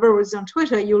you, whoever was on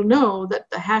Twitter, you'll know that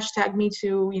the hashtag Me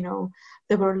Too, you know,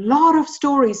 there were a lot of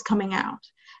stories coming out.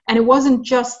 And it wasn't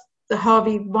just the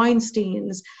Harvey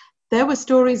Weinsteins. There were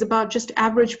stories about just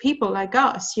average people like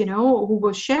us, you know, who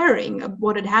were sharing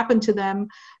what had happened to them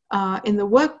in the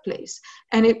workplace.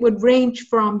 And it would range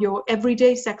from your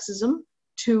everyday sexism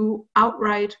to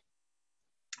outright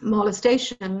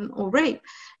molestation or rape.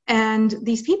 And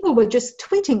these people were just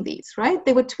tweeting these, right?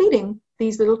 They were tweeting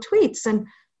these little tweets. And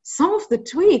some of the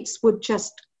tweets would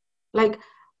just, like,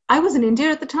 I was in India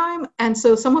at the time. And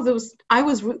so some of those, I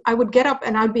would get up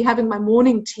and I'd be having my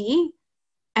morning tea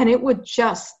and it would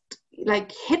just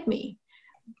like hit me.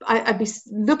 I'd be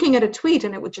looking at a tweet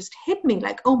and it would just hit me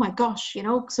like, oh my gosh, you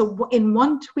know, so in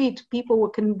one tweet, people were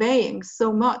conveying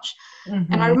so much.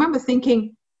 Mm-hmm. And I remember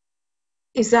thinking,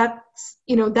 is that,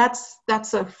 you know,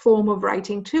 that's a form of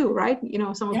writing too, right? You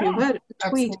know, some of you have heard it. A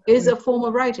tweet is a form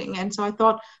of writing. And so I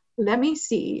thought, let me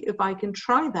see if I can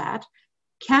try that.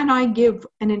 Can I give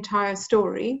an entire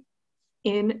story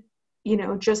in, you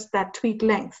know, just that tweet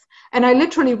length? And I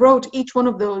literally wrote each one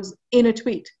of those in a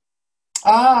tweet.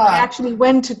 I actually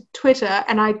went to Twitter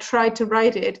and I tried to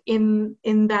write it in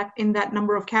that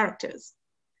number of characters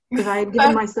because I had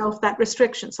given myself that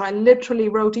restriction. So I literally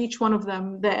wrote each one of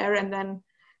them there and then,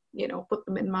 you know, put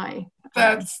them in my.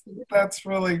 That's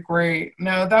really great.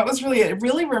 No, that was really, it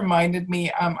really reminded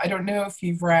me. I don't know if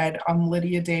you've read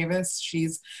Lydia Davis.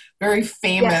 She's very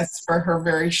famous for her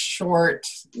very short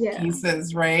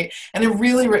pieces, right? And it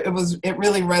really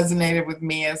resonated with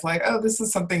me as like, oh, this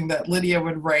is something that Lydia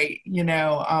would write, you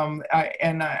know.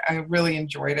 I really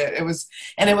enjoyed it. It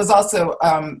was also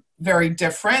very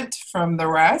different from the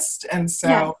rest, and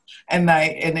so and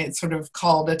it sort of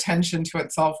called attention to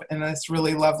itself in this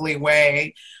really lovely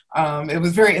way. It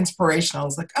was very inspirational. I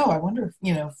was like, oh, I wonder if,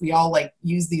 you know, if we all like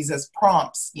use these as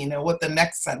prompts, you know, what the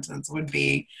next sentence would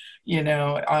be, you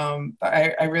know.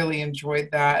 I really enjoyed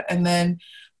that. And then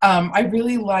I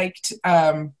really liked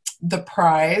The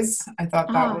Prize. I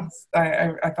thought that was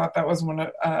I thought that was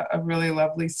a really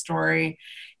lovely story.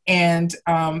 And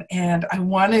I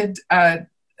wanted a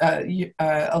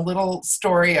little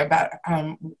story about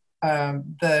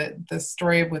the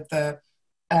story with the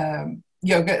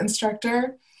yoga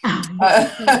instructor. I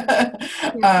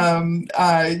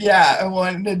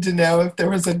wanted to know if there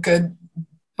was a good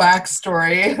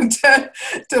backstory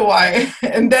to why,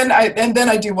 and then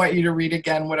I do want you to read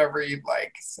again whatever you'd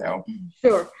like. So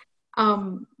sure.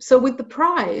 So with the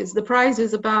prize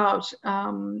is about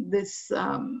this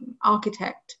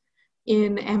architect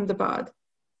in Ahmedabad,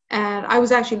 and I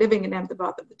was actually living in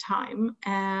Ahmedabad at the time,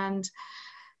 and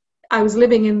I was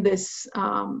living in this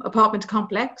apartment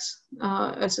complex,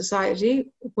 a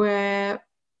society where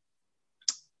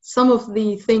some of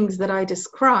the things that I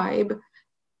describe,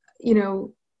 you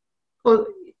know, or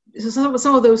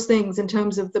some of those things in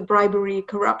terms of the bribery,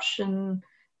 corruption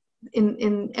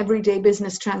in everyday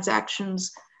business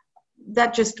transactions,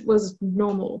 that just was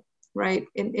normal, right?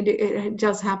 It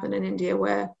does happen in India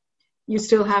where you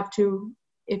still have to,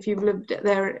 if you've lived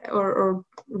there or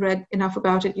read enough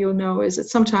about it, you'll know is that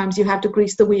sometimes you have to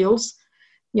grease the wheels.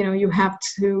 You know, you have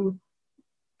to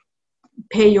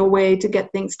pay your way to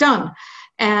get things done.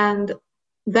 And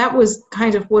that was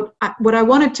kind of what I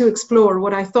wanted to explore,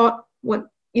 what I thought,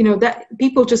 you know, that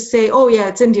people just say, oh yeah,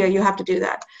 it's India, you have to do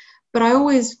that. But I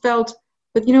always felt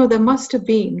that, you know, there must have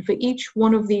been for each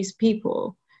one of these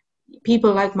people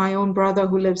like my own brother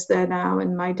who lives there now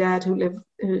and my dad who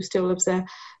still lives there,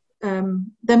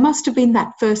 there must have been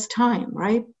that first time,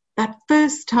 right? That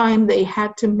first time they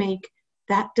had to make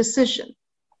that decision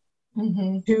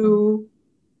to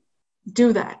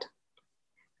do that.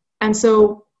 And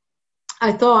so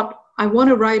I thought, I want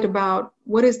to write about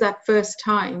what is that first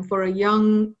time for a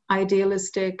young,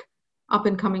 idealistic,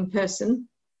 up-and-coming person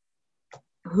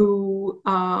who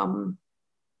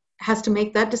has to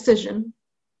make that decision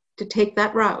to take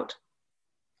that route.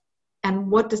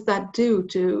 And what does that do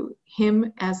to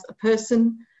him as a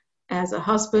person, as a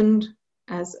husband,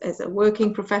 as a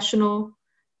working professional,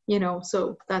 you know?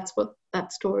 So that's what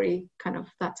that story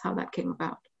that's how that came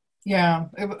about. Yeah,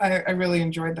 I really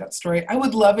enjoyed that story. I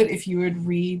would love it if you would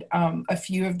read a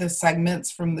few of the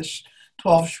segments from the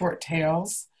 12 Short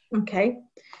Tales. Okay.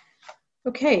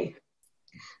 Okay.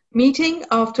 Meeting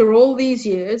after all these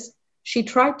years, she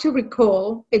tried to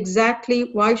recall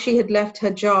exactly why she had left her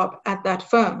job at that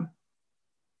firm.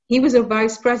 He was a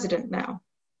vice president now.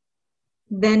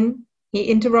 Then he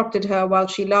interrupted her while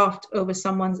she laughed over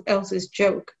someone else's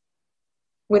joke,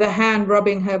 with a hand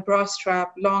rubbing her bra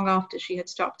strap long after she had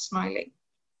stopped smiling.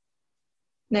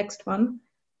 Next one.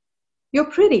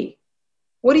 You're pretty.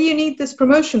 What do you need this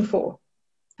promotion for?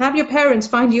 Have your parents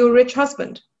find you a rich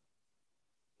husband.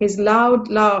 His loud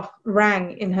laugh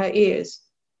rang in her ears.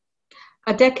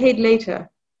 A decade later,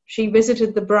 she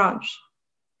visited the branch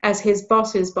as his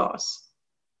boss's boss.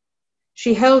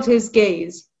 She held his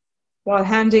gaze while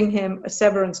handing him a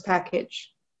severance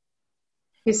package.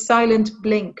 His silent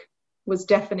blink was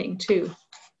deafening too.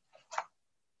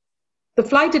 The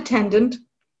flight attendant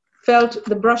felt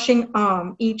the brushing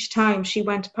arm each time she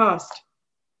went past.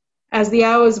 As the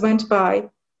hours went by,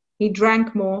 he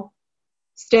drank more,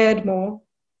 stared more,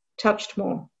 touched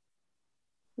more.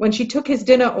 When she took his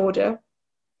dinner order,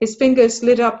 his fingers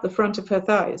slid up the front of her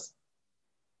thighs.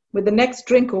 With the next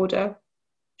drink order,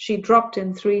 she dropped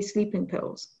in 3 sleeping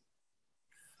pills.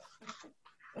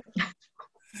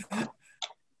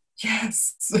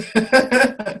 Yes.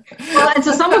 Well, and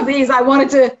so some of these I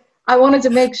wanted to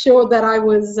make sure that I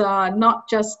was not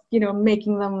just,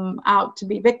 making them out to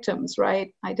be victims,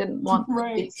 right? I didn't want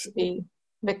these to be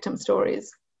victim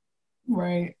stories.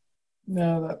 Right.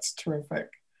 No, that's terrific.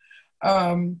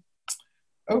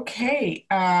 Okay.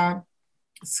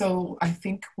 So I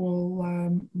think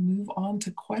we'll move on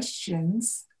to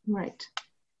questions. Right.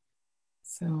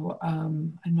 So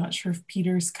I'm not sure if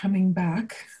Peter's coming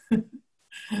back.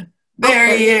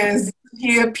 There he is.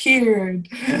 He appeared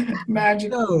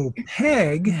magically. So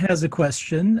Peg has a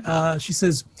question. She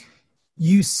says,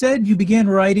 you said you began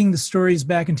writing the stories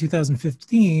back in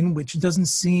 2015, which doesn't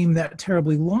seem that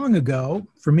terribly long ago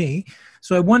for me.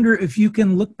 So I wonder if you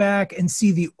can look back and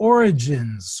see the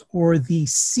origins or the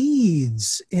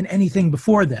seeds in anything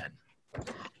before then.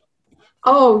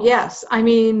 Oh, yes. I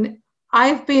mean,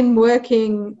 I've been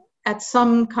working at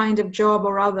some kind of job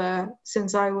or other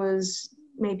since I was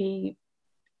maybe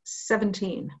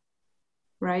 17,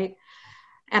 right?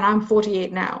 And I'm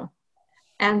 48 now.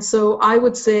 And so I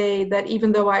would say that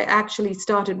even though I actually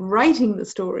started writing the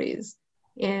stories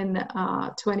in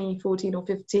 2014 or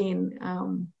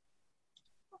 15,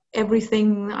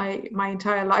 everything my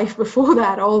entire life before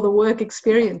that, all the work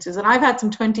experiences, and I've had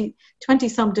some 20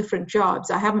 some different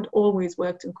jobs. I haven't always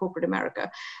worked in corporate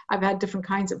America. I've had different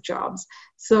kinds of jobs.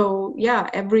 So yeah,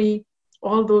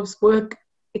 all those work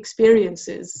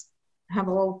experiences have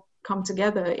all come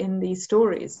together in these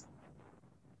stories.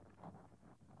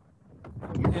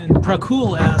 And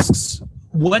Prakul asks,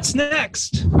 what's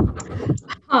next?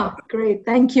 Great.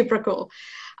 Thank you, Prakul.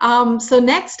 So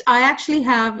next, I actually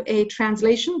have a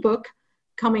translation book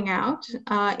coming out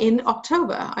in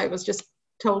October. I was just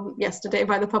told yesterday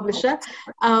by the publisher.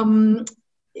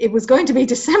 It was going to be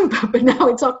December, but now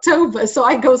it's October. So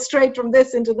I go straight from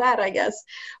this into that, I guess.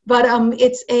 But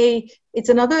it's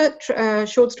another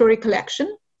short story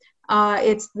collection.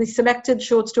 It's the selected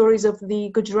short stories of the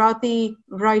Gujarati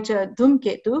writer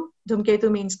Dhumketu.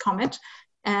 Dhumketu means comet.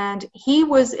 And he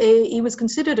was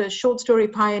considered a short story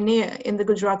pioneer in the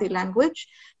Gujarati language.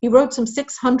 He wrote some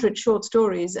 600 short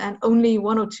stories, and only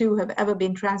 1 or 2 have ever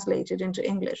been translated into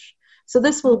English. So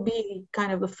this will be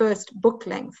kind of the first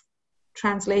book-length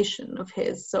translation of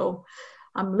his. So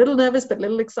I'm a little nervous, but a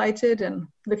little excited and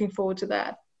looking forward to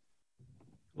that.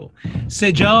 Cool.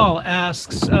 Sejal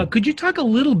asks, could you talk a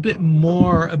little bit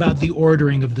more about the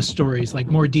ordering of the stories, like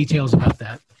more details about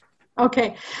that?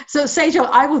 Okay, so Sejal,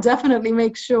 I will definitely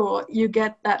make sure you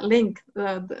get that link,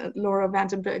 the Laura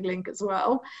Vandenberg link as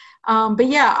well. But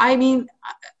yeah, I mean,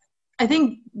 I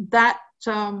think that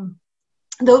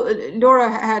though Laura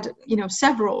had,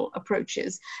 several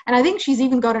approaches, and I think she's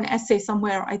even got an essay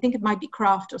somewhere. I think it might be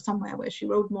Craft or somewhere where she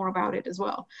wrote more about it as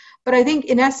well. But I think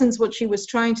in essence, what she was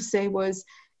trying to say was,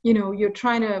 you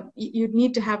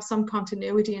need to have some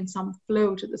continuity and some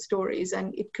flow to the stories,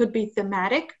 and it could be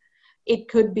thematic. It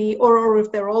could be, or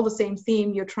if they're all the same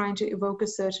theme, you're trying to evoke a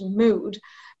certain mood.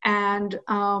 And,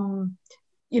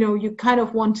 you kind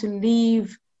of want to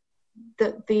leave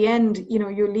the end,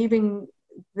 you're leaving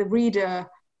the reader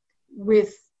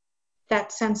with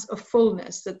that sense of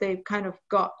fullness that they've kind of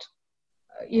got,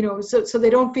 so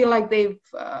they don't feel like they've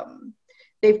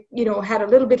had a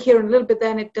little bit here and a little bit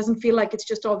then. It doesn't feel like it's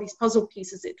just all these puzzle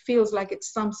pieces. It feels like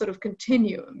it's some sort of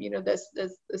continuum. There's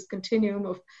this continuum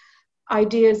of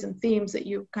ideas and themes that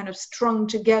you've kind of strung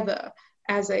together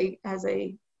as a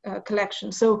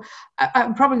collection. So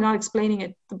I'm probably not explaining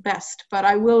it the best, but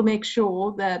I will make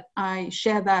sure that I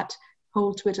share that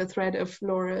whole Twitter thread of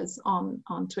Laura's on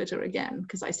Twitter again,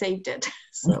 because I saved it.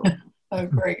 So oh,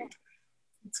 great.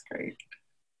 That's great.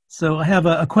 So I have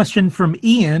a question from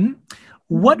Ian.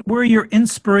 What were your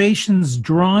inspirations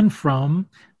drawn from?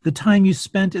 The time you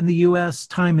spent in the US,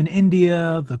 time in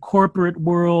India, the corporate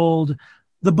world,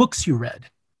 the books you read?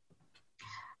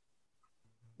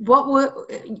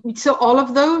 So all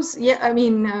of those? Yeah, I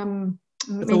mean,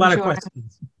 that's a lot of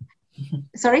questions.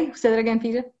 Sorry, say that again,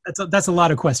 Peter. That's a lot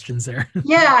of questions there.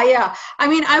 Yeah. I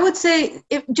mean, I would say,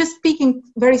 just speaking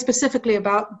very specifically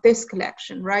about this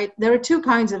collection, right? There are two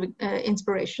kinds of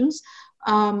inspirations.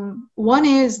 One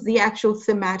is the actual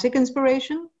thematic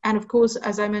inspiration, and of course,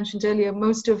 as I mentioned earlier,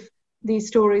 most of these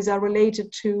stories are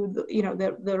related to,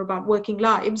 they're about working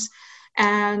lives,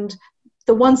 and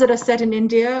the ones that are set in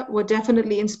India were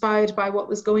definitely inspired by what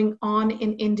was going on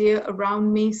in India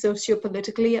around me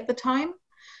socio-politically at the time.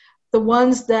 The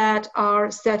ones that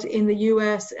are set in the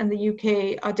US and the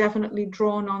UK are definitely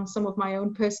drawn on some of my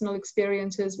own personal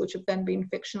experiences, which have then been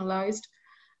fictionalized.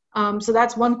 So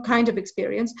that's one kind of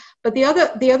experience. But the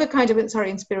other kind of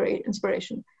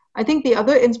inspiration. I think the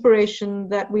other inspiration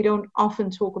that we don't often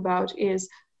talk about is,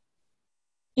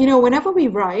 whenever we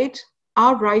write,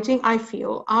 our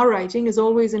writing is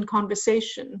always in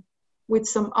conversation with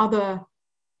some other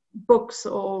books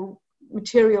or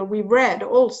material we read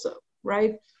also,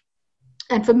 right?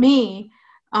 And for me,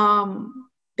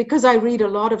 because I read a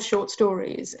lot of short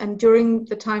stories, and during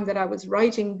the time that I was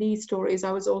writing these stories,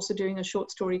 I was also doing a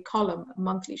short story column, a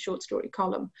monthly short story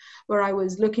column, where I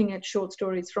was looking at short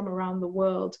stories from around the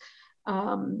world,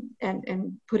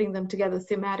 and putting them together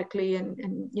thematically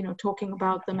and talking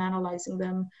about them, analyzing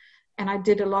them. And I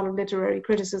did a lot of literary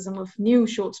criticism of new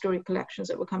short story collections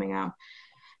that were coming out.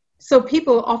 So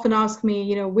people often ask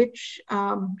me, which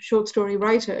short story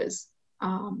writers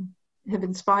have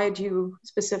inspired you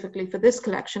specifically for this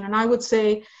collection? And I would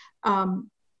say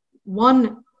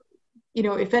one,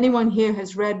 if anyone here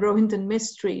has read Rohinton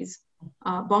Mistry's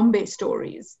Bombay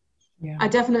Stories, yeah. I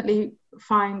definitely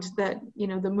find that,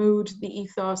 the mood, the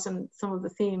ethos, and some of the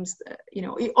themes,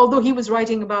 although he was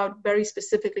writing about very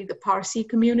specifically the Parsi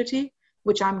community,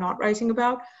 which I'm not writing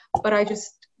about, but I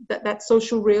just, that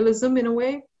social realism in a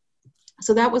way.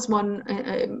 So that was one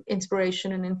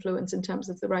inspiration and influence in terms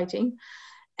of the writing.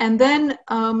 And then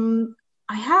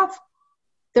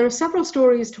there are several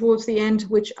stories towards the end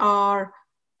which are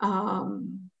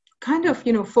kind of,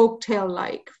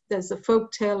 folktale-like. There's a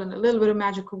folktale and a little bit of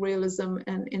magical realism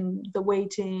and in The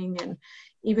Waiting, and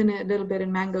even a little bit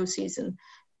in Mango Season.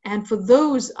 And for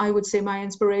those, I would say my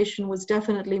inspiration was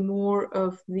definitely more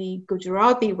of the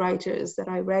Gujarati writers that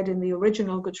I read in the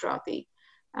original Gujarati,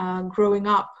 growing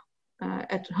up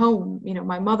at home,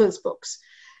 my mother's books.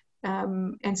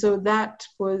 And so that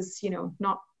was,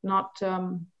 not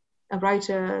a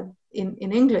writer in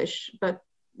English, but,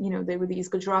 they were these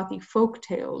Gujarati folk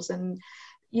tales and,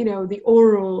 the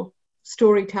oral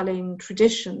storytelling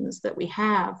traditions that we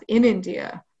have in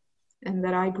India and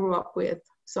that I grew up with.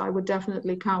 So I would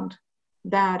definitely count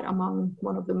that among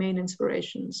one of the main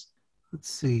inspirations. Let's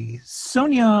see.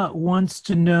 Sonia wants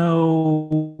to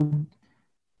know,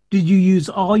 did you use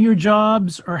all your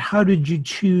jobs, or how did you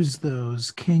choose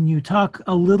those? Can you talk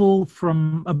a little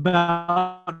from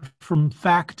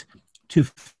fact to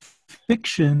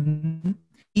fiction,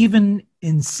 even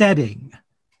in setting?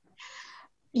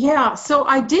 Yeah, so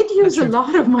I did use a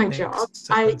lot of my jobs.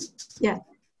 I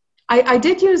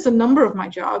did use a number of my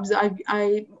jobs.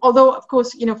 Although, of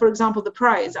course, for example, the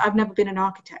prize, I've never been an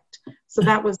architect, so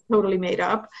that was totally made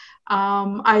up.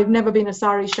 I've never been a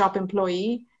sari shop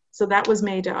employee, so that was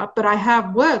made up. But I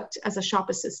have worked as a shop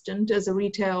assistant, as a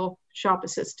retail shop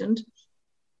assistant.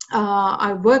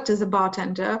 I've worked as a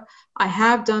bartender. I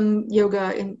have done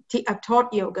yoga, I've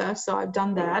taught yoga, so I've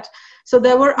done that. So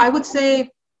I would say,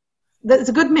 there's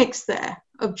a good mix there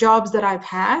of jobs that I've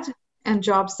had and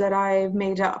jobs that I've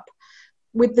made up.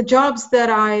 With the jobs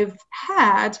that I've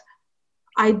had,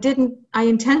 I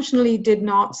intentionally did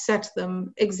not set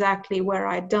them exactly where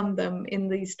I'd done them in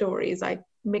these stories. I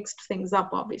mixed things up,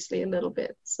 obviously, a little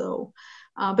bit. So,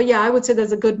 but yeah, I would say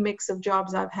there's a good mix of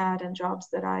jobs I've had and jobs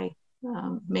that I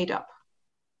made up.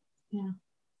 Yeah.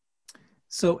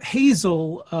 So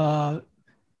Hazel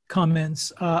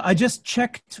comments, I just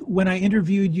checked when I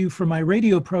interviewed you for my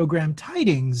radio program,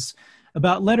 Tidings,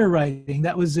 about letter writing.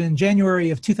 That was in January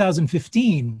of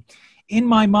 2015. in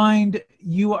my mind,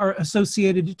 you are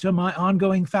associated to my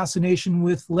ongoing fascination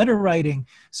with letter writing.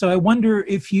 So I wonder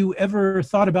if you ever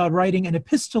thought about writing an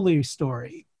epistolary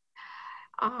story.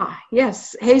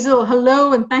 Yes, Hazel,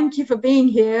 hello, and thank you for being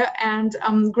here. And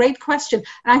great question.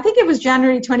 And I think it was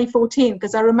January 2014,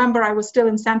 because I remember I was still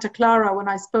in Santa Clara when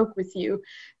I spoke with you.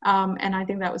 And I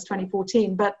think that was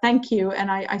 2014. But thank you.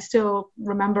 And I still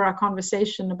remember our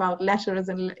conversation about letters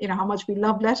and how much we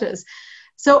love letters.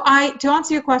 So to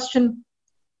answer your question,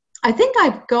 I think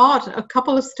I've got a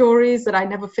couple of stories that I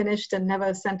never finished and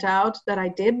never sent out that I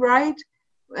did write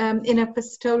in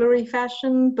epistolary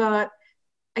fashion, but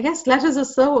I guess letters are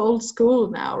so old school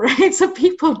now, right? So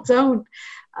people don't,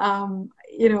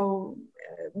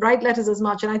 write letters as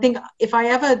much. And I think if I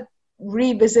ever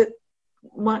revisit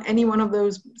any one of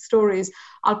those stories,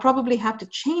 I'll probably have to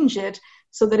change it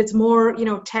so that it's more,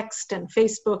 text and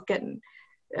Facebook and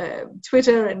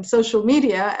Twitter and social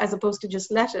media as opposed to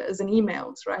just letters and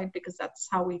emails, right? Because that's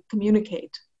how we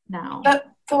communicate now.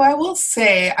 Though I will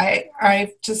say,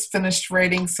 I just finished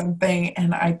writing something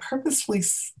and I purposefully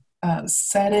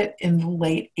said it in the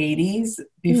late 80s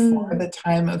before the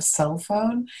time of cell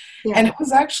phone. Yeah. And it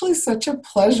was actually such a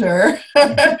pleasure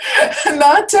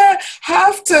not to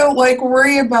have to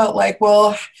worry about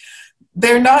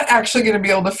they're not actually going to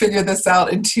be able to figure this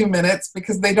out in 2 minutes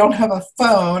because they don't have a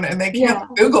phone and they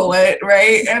can't Google it,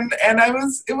 right? And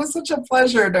it was such a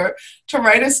pleasure to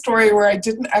write a story where I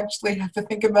didn't actually have to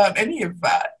think about any of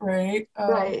that, right?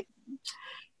 Right.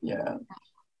 Yeah.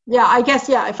 Yeah, I guess,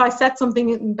 if I set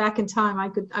something back in time, I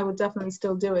would definitely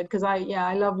still do it because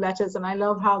I love letters and I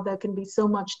love how there can be so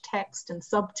much text and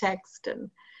subtext and,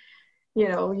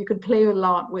 you could play a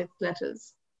lot with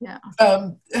letters. Yeah.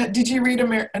 Did you read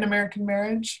An American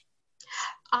Marriage?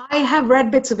 I have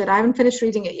read bits of it. I haven't finished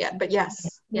reading it yet, but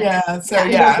yes. Yeah. So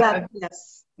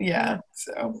yes. Yeah.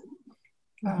 So.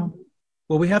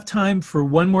 Well, we have time for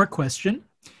one more question.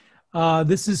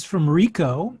 This is from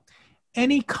Rico.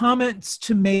 Any comments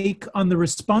to make on the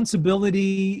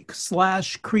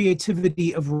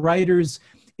responsibility/creativity of writers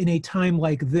in a time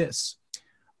like this,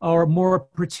 or more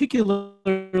particularly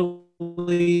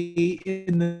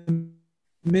in the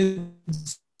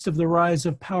midst of the rise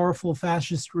of powerful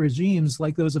fascist regimes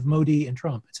like those of Modi and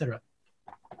Trump, etc.?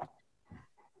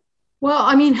 Well,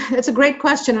 I mean, it's a great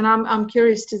question, and I'm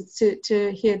curious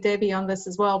to hear Debbie on this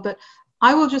as well. But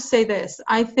I will just say this: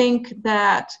 I think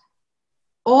that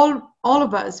all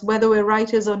of us, whether we're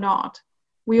writers or not,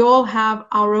 we all have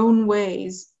our own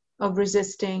ways of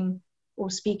resisting or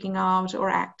speaking out or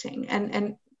acting.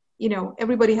 And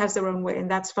everybody has their own way, and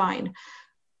that's fine.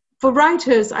 For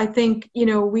writers, I think,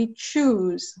 we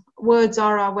choose, words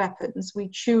are our weapons. We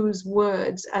choose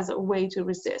words as a way to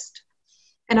resist.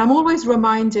 And I'm always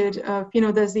reminded of,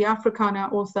 there's the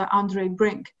Afrikaner author Andre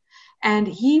Brink, and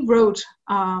he wrote,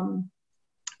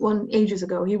 ages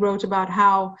ago, he wrote about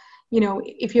how,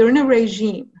 if you're in a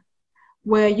regime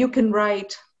where you can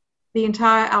write the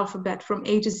entire alphabet from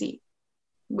A to Z,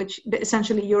 which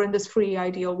essentially you're in this free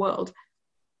ideal world,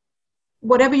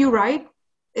 whatever you write,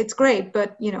 it's great,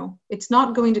 but, it's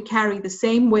not going to carry the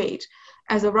same weight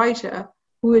as a writer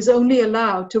who is only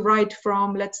allowed to write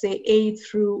from, let's say, A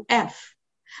through F.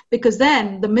 Because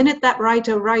then the minute that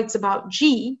writer writes about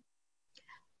G,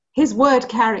 his word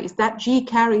carries, that G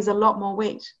carries a lot more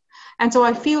weight. And so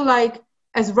I feel like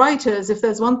as writers, if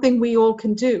there's one thing we all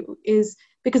can do is,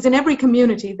 because in every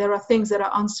community there are things that are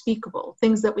unspeakable,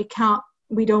 things that we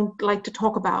don't like to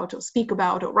talk about or speak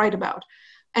about or write about.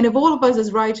 And if all of us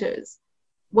as writers,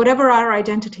 whatever our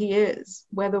identity is,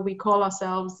 whether we call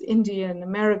ourselves Indian,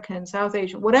 American, South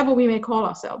Asian, whatever we may call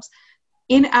ourselves,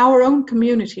 in our own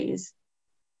communities,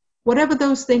 whatever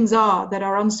those things are that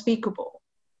are unspeakable,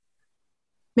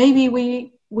 maybe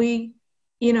we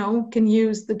can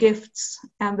use the gifts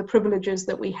and the privileges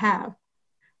that we have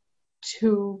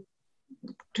to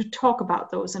talk about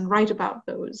those and write about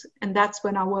those. And that's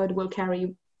when our word will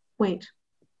carry weight.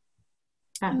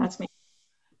 And that's me.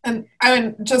 And I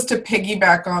mean, just to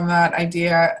piggyback on that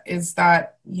idea is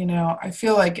that, I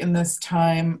feel like in this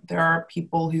time, there are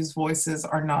people whose voices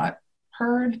are not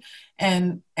heard.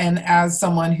 And as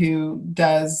someone who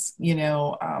does,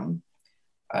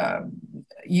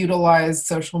 utilize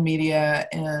social media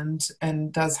and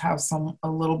does have a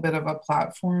little bit of a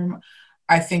platform,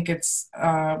 I think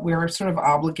we're sort of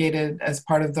obligated as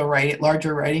part of the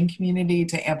larger writing community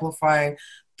to amplify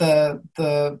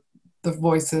the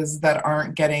voices that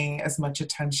aren't getting as much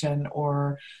attention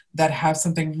or that have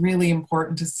something really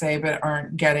important to say but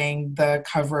aren't getting the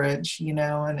coverage,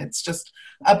 and it's just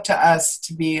up to us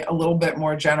to be a little bit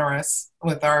more generous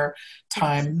with our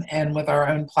time and with our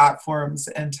own platforms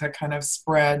and to kind of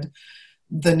spread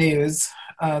the news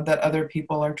that other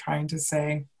people are trying to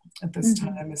say at this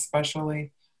time,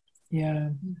 especially. Yeah.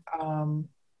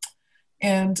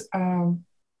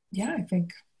 I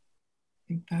think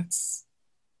that's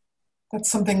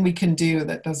something we can do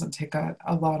that doesn't take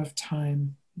a lot of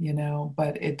time,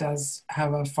 but it does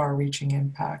have a far-reaching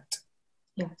impact.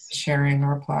 Yes. Sharing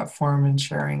our platform and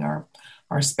sharing our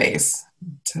space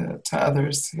to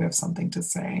others who have something to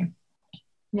say.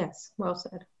 Yes, well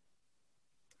said.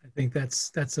 I think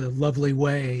that's a lovely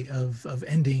way of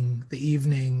ending the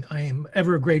evening. I am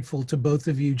ever grateful to both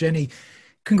of you. Jenny,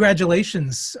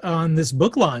 congratulations on this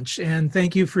book launch, and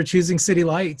thank you for choosing City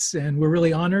Lights. And we're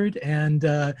really honored. And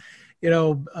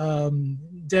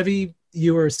Devi,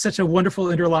 you are such a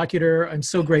wonderful interlocutor. I'm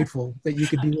so grateful that you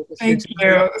could be with us. Thank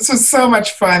you. This was so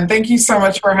much fun. Thank you so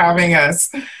much for having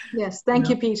us. Yes, thank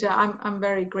you, Peter. I'm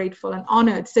very grateful and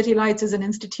honored. City Lights is an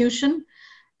institution,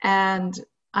 and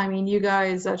I mean, you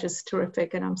guys are just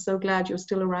terrific, and I'm so glad you're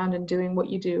still around and doing what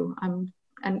you do. And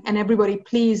everybody,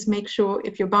 please make sure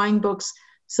if you're buying books,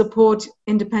 support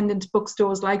independent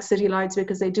bookstores like City Lights,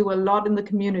 because they do a lot in the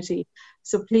community.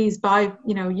 So please buy,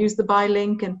 use the buy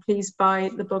link, and please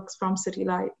buy the books from City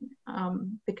Light,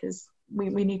 because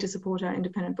we need to support our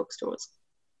independent bookstores.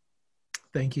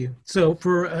 Thank you. So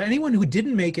for anyone who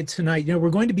didn't make it tonight, we're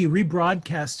going to be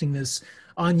rebroadcasting this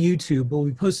on YouTube. We'll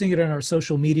be posting it on our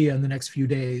social media in the next few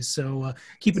days. So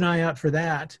keep an eye out for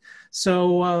that.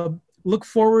 So look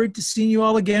forward to seeing you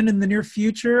all again in the near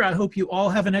future. I hope you all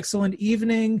have an excellent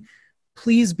evening.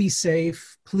 Please be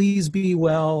safe. Please be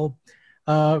well.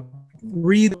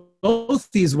 Read both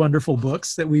these wonderful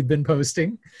books that we've been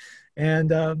posting.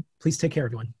 And please take care,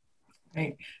 everyone.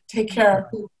 Great. Take care.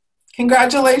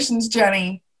 Congratulations,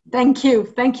 Jenny. Thank you.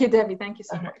 Thank you, Debbie. Thank you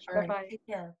so much. Right. Bye-bye. Take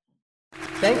care.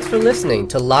 Thanks for listening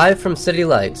to Live from City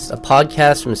Lights, a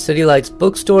podcast from City Lights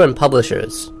Bookstore and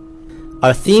Publishers.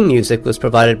 Our theme music was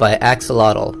provided by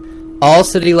Axolotl. All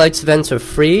City Lights events are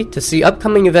free. To see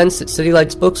upcoming events at City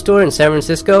Lights Bookstore in San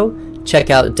Francisco, check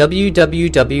out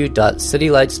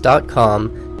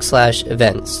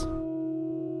www.citylights.com/events.